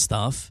intimate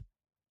stuff,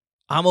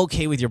 I'm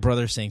okay with your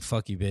brother saying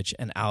 "fuck you, bitch"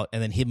 and out,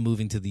 and then him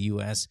moving to the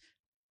U.S.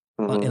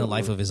 in a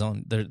life of his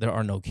own. There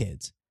are no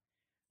kids.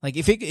 Like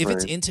if it's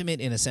Right.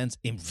 intimate in a sense,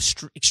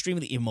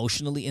 extremely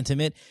emotionally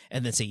intimate,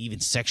 and then say even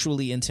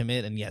sexually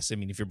intimate, and yes, I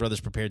mean if your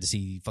brother's prepared to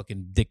see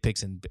fucking dick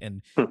pics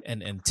and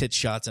tit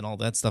shots and all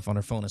that stuff on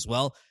her phone as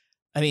well,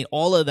 I mean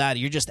all of that,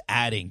 you're just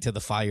adding to the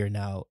fire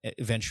now.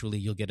 Eventually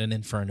you'll get an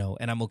inferno,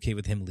 and I'm okay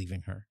with him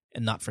leaving her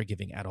and not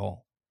forgiving at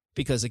all.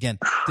 Because again,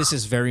 this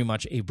is very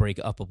much a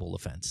break-upable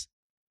offense.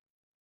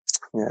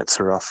 Yeah, it's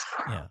rough.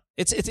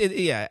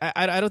 Yeah,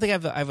 I don't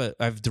think I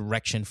have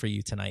direction for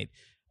you tonight.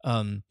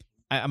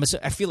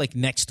 I feel like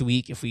next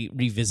week, if we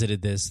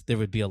revisited this, there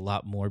would be a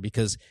lot more,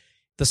 because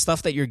the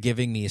stuff that you're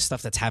giving me is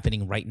stuff that's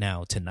happening right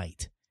now,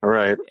 tonight.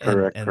 Right,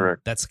 And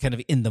correct. that's kind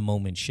of in the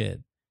moment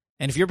shit.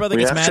 And if your brother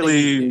We gets mad at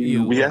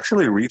you, we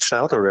actually reached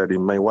out already.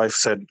 My wife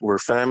said, "We're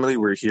family.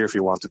 We're here if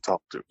you want to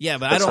talk to." yeah,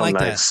 but That's I don't how like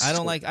nice. that.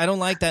 I don't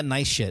like that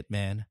nice shit,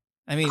 man.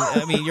 I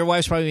mean, your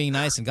wife's probably being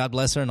nice and God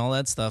bless her and all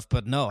that stuff,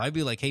 but no, I'd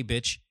be like, hey,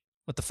 bitch,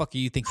 what the fuck do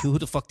you think? Who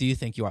the fuck do you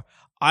think you are?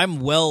 I'm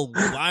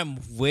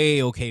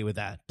way okay with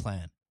that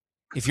plan.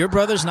 If your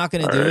brother's not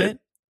going to do All right. it,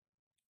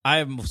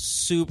 I'm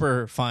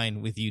super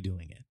fine with you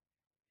doing it.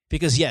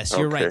 Because yes,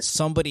 you're Okay. right.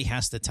 Somebody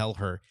has to tell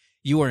her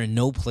you are in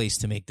no place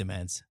to make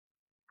demands.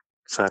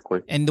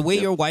 Exactly. And the way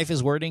Yeah. your wife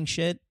is wording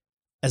shit,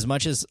 as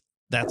much as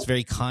that's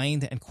very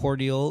kind and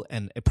cordial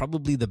and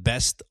probably the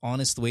best,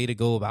 honest way to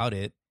go about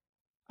it,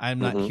 I'm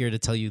not Mhm. here to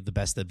tell you the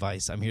best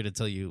advice. I'm here to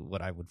tell you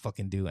what I would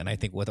fucking do, and I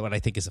think what I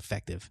think is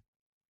effective.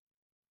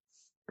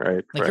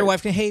 Right. Like right. your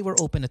wife can, hey, we're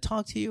open to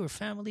talk to you or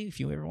family if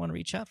you ever want to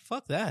reach out.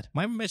 Fuck that.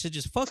 My message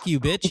is fuck you,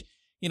 bitch.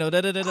 You know,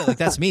 da da da da. Like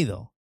that's me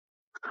though.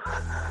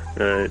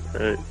 Right.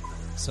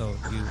 So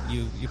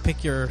you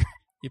pick your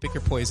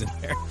poison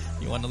there.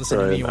 You want to listen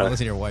to Right. me? You want to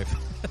listen to your wife?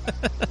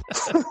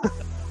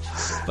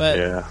 But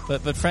Yeah.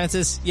 but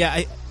Francis,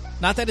 yeah,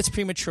 not that it's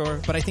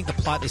premature, but I think the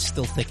plot is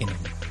still thickening.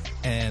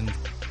 And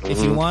if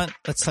you Mhm. want,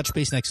 let's touch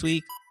base next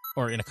week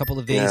or in a couple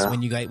of days Yeah.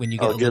 when you get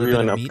I'll a give little you bit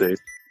an of meat. update.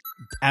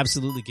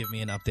 Absolutely, give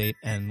me an update,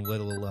 and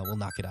we'll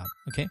knock it out.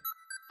 Okay.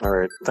 All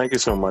right. Thank you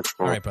so much.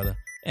 Mo. All right, brother.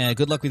 And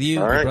good luck with you,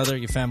 All your right. brother,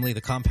 your family,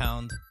 the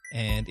compound.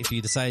 And if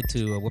you decide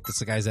to whoop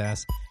this guy's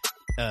ass,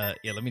 yeah,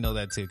 let me know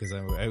that too, because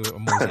I'm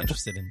always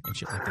interested in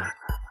shit like that.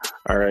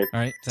 All right. All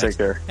right. Take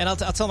care. And I'll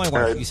tell my wife All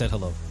right. you said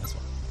hello as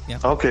well. Yeah.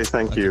 Okay.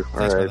 Thank Okay. you. Thanks,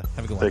 All right. brother.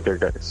 Have a good one. Take care,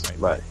 guys.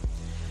 All right,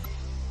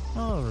 Bye.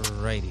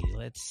 Alrighty,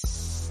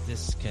 let's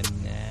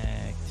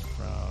disconnect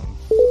from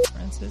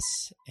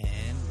Francis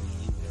and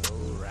we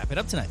will wrap it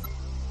up tonight.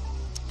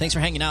 Thanks for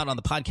hanging out on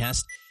the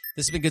podcast.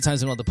 This has been Good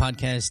Times on the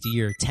Podcast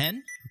year 10.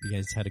 Hope you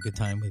guys had a good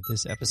time with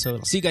this episode.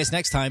 I'll see you guys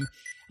next time.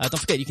 Don't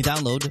forget, you can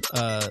download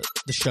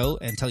the show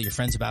and tell your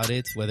friends about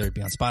it, whether it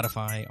be on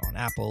Spotify, on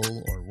Apple,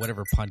 or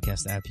whatever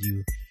podcast app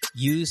you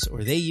use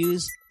or they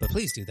use. But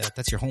please do that.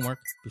 That's your homework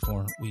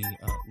before we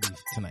leave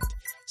tonight.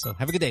 So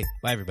have a good day.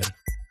 Bye, everybody.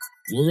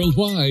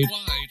 Worldwide,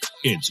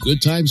 it's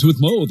Good Times with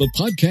Mo, the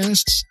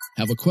podcasts.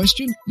 Have a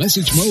question?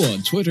 Message Mo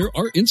on Twitter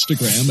or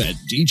Instagram at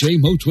DJ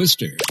Mo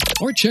Twister.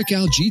 Or check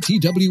out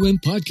GTWN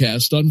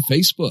Podcast on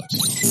Facebook.